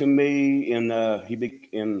unto me, and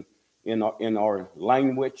in our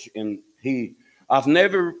language, and I've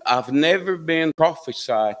never been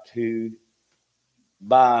prophesied to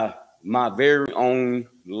by my very own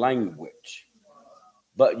language,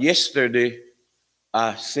 but yesterday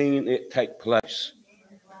I seen it take place.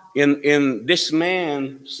 And this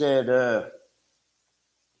man said,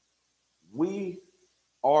 "We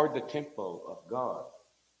are the temple of God.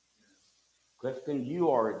 Clifton, you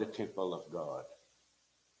are the temple of God."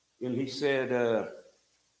 And he said,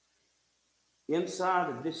 inside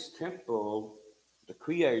of this temple, the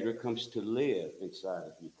Creator comes to live inside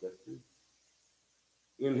of you, Clifton.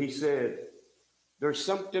 And he said, there's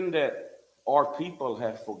something that our people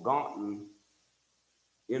have forgotten.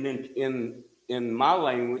 And in my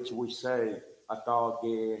language, we say,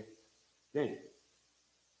 "Atage den."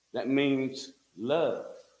 That means love.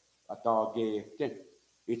 Atage den.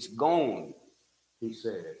 It's gone, he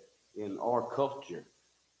said, in our culture.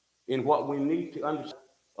 In what we need to understand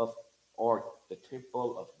of the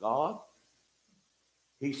temple of God,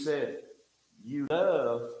 he said, you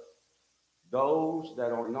love those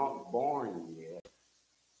that are not born yet,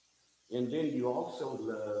 and then you also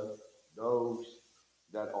love those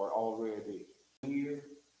that are already here,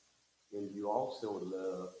 and you also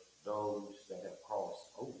love those that have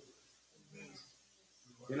crossed over.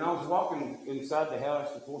 And I was walking inside the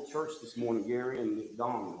house before church this morning, Gary, and it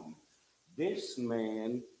dawned on me. This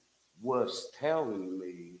man was telling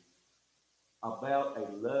me about a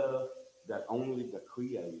love that only the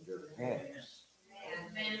Creator has.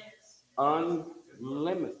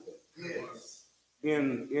 Unlimited. Yes.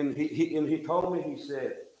 And he told me, he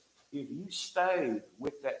said, if you stay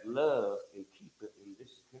with that love and keep it in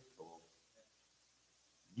this temple,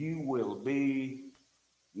 you will be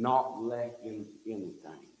not lacking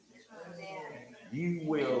anything. You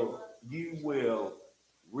will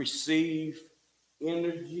receive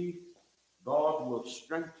energy. God will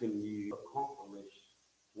strengthen you to accomplish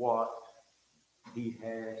what he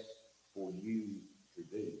has for you to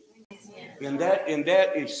do. And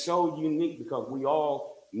that is so unique because we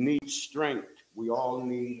all need strength. We all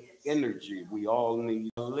need energy. We all need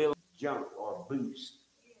a little jump or boost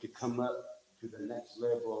to come up to the next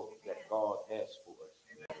level that God has for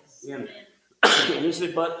us. And he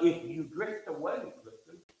said, but if you drift away,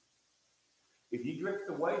 if you drift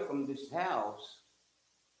away from this house,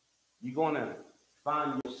 you're going to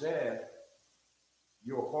find yourself,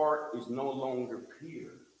 your heart is no longer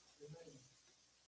pure.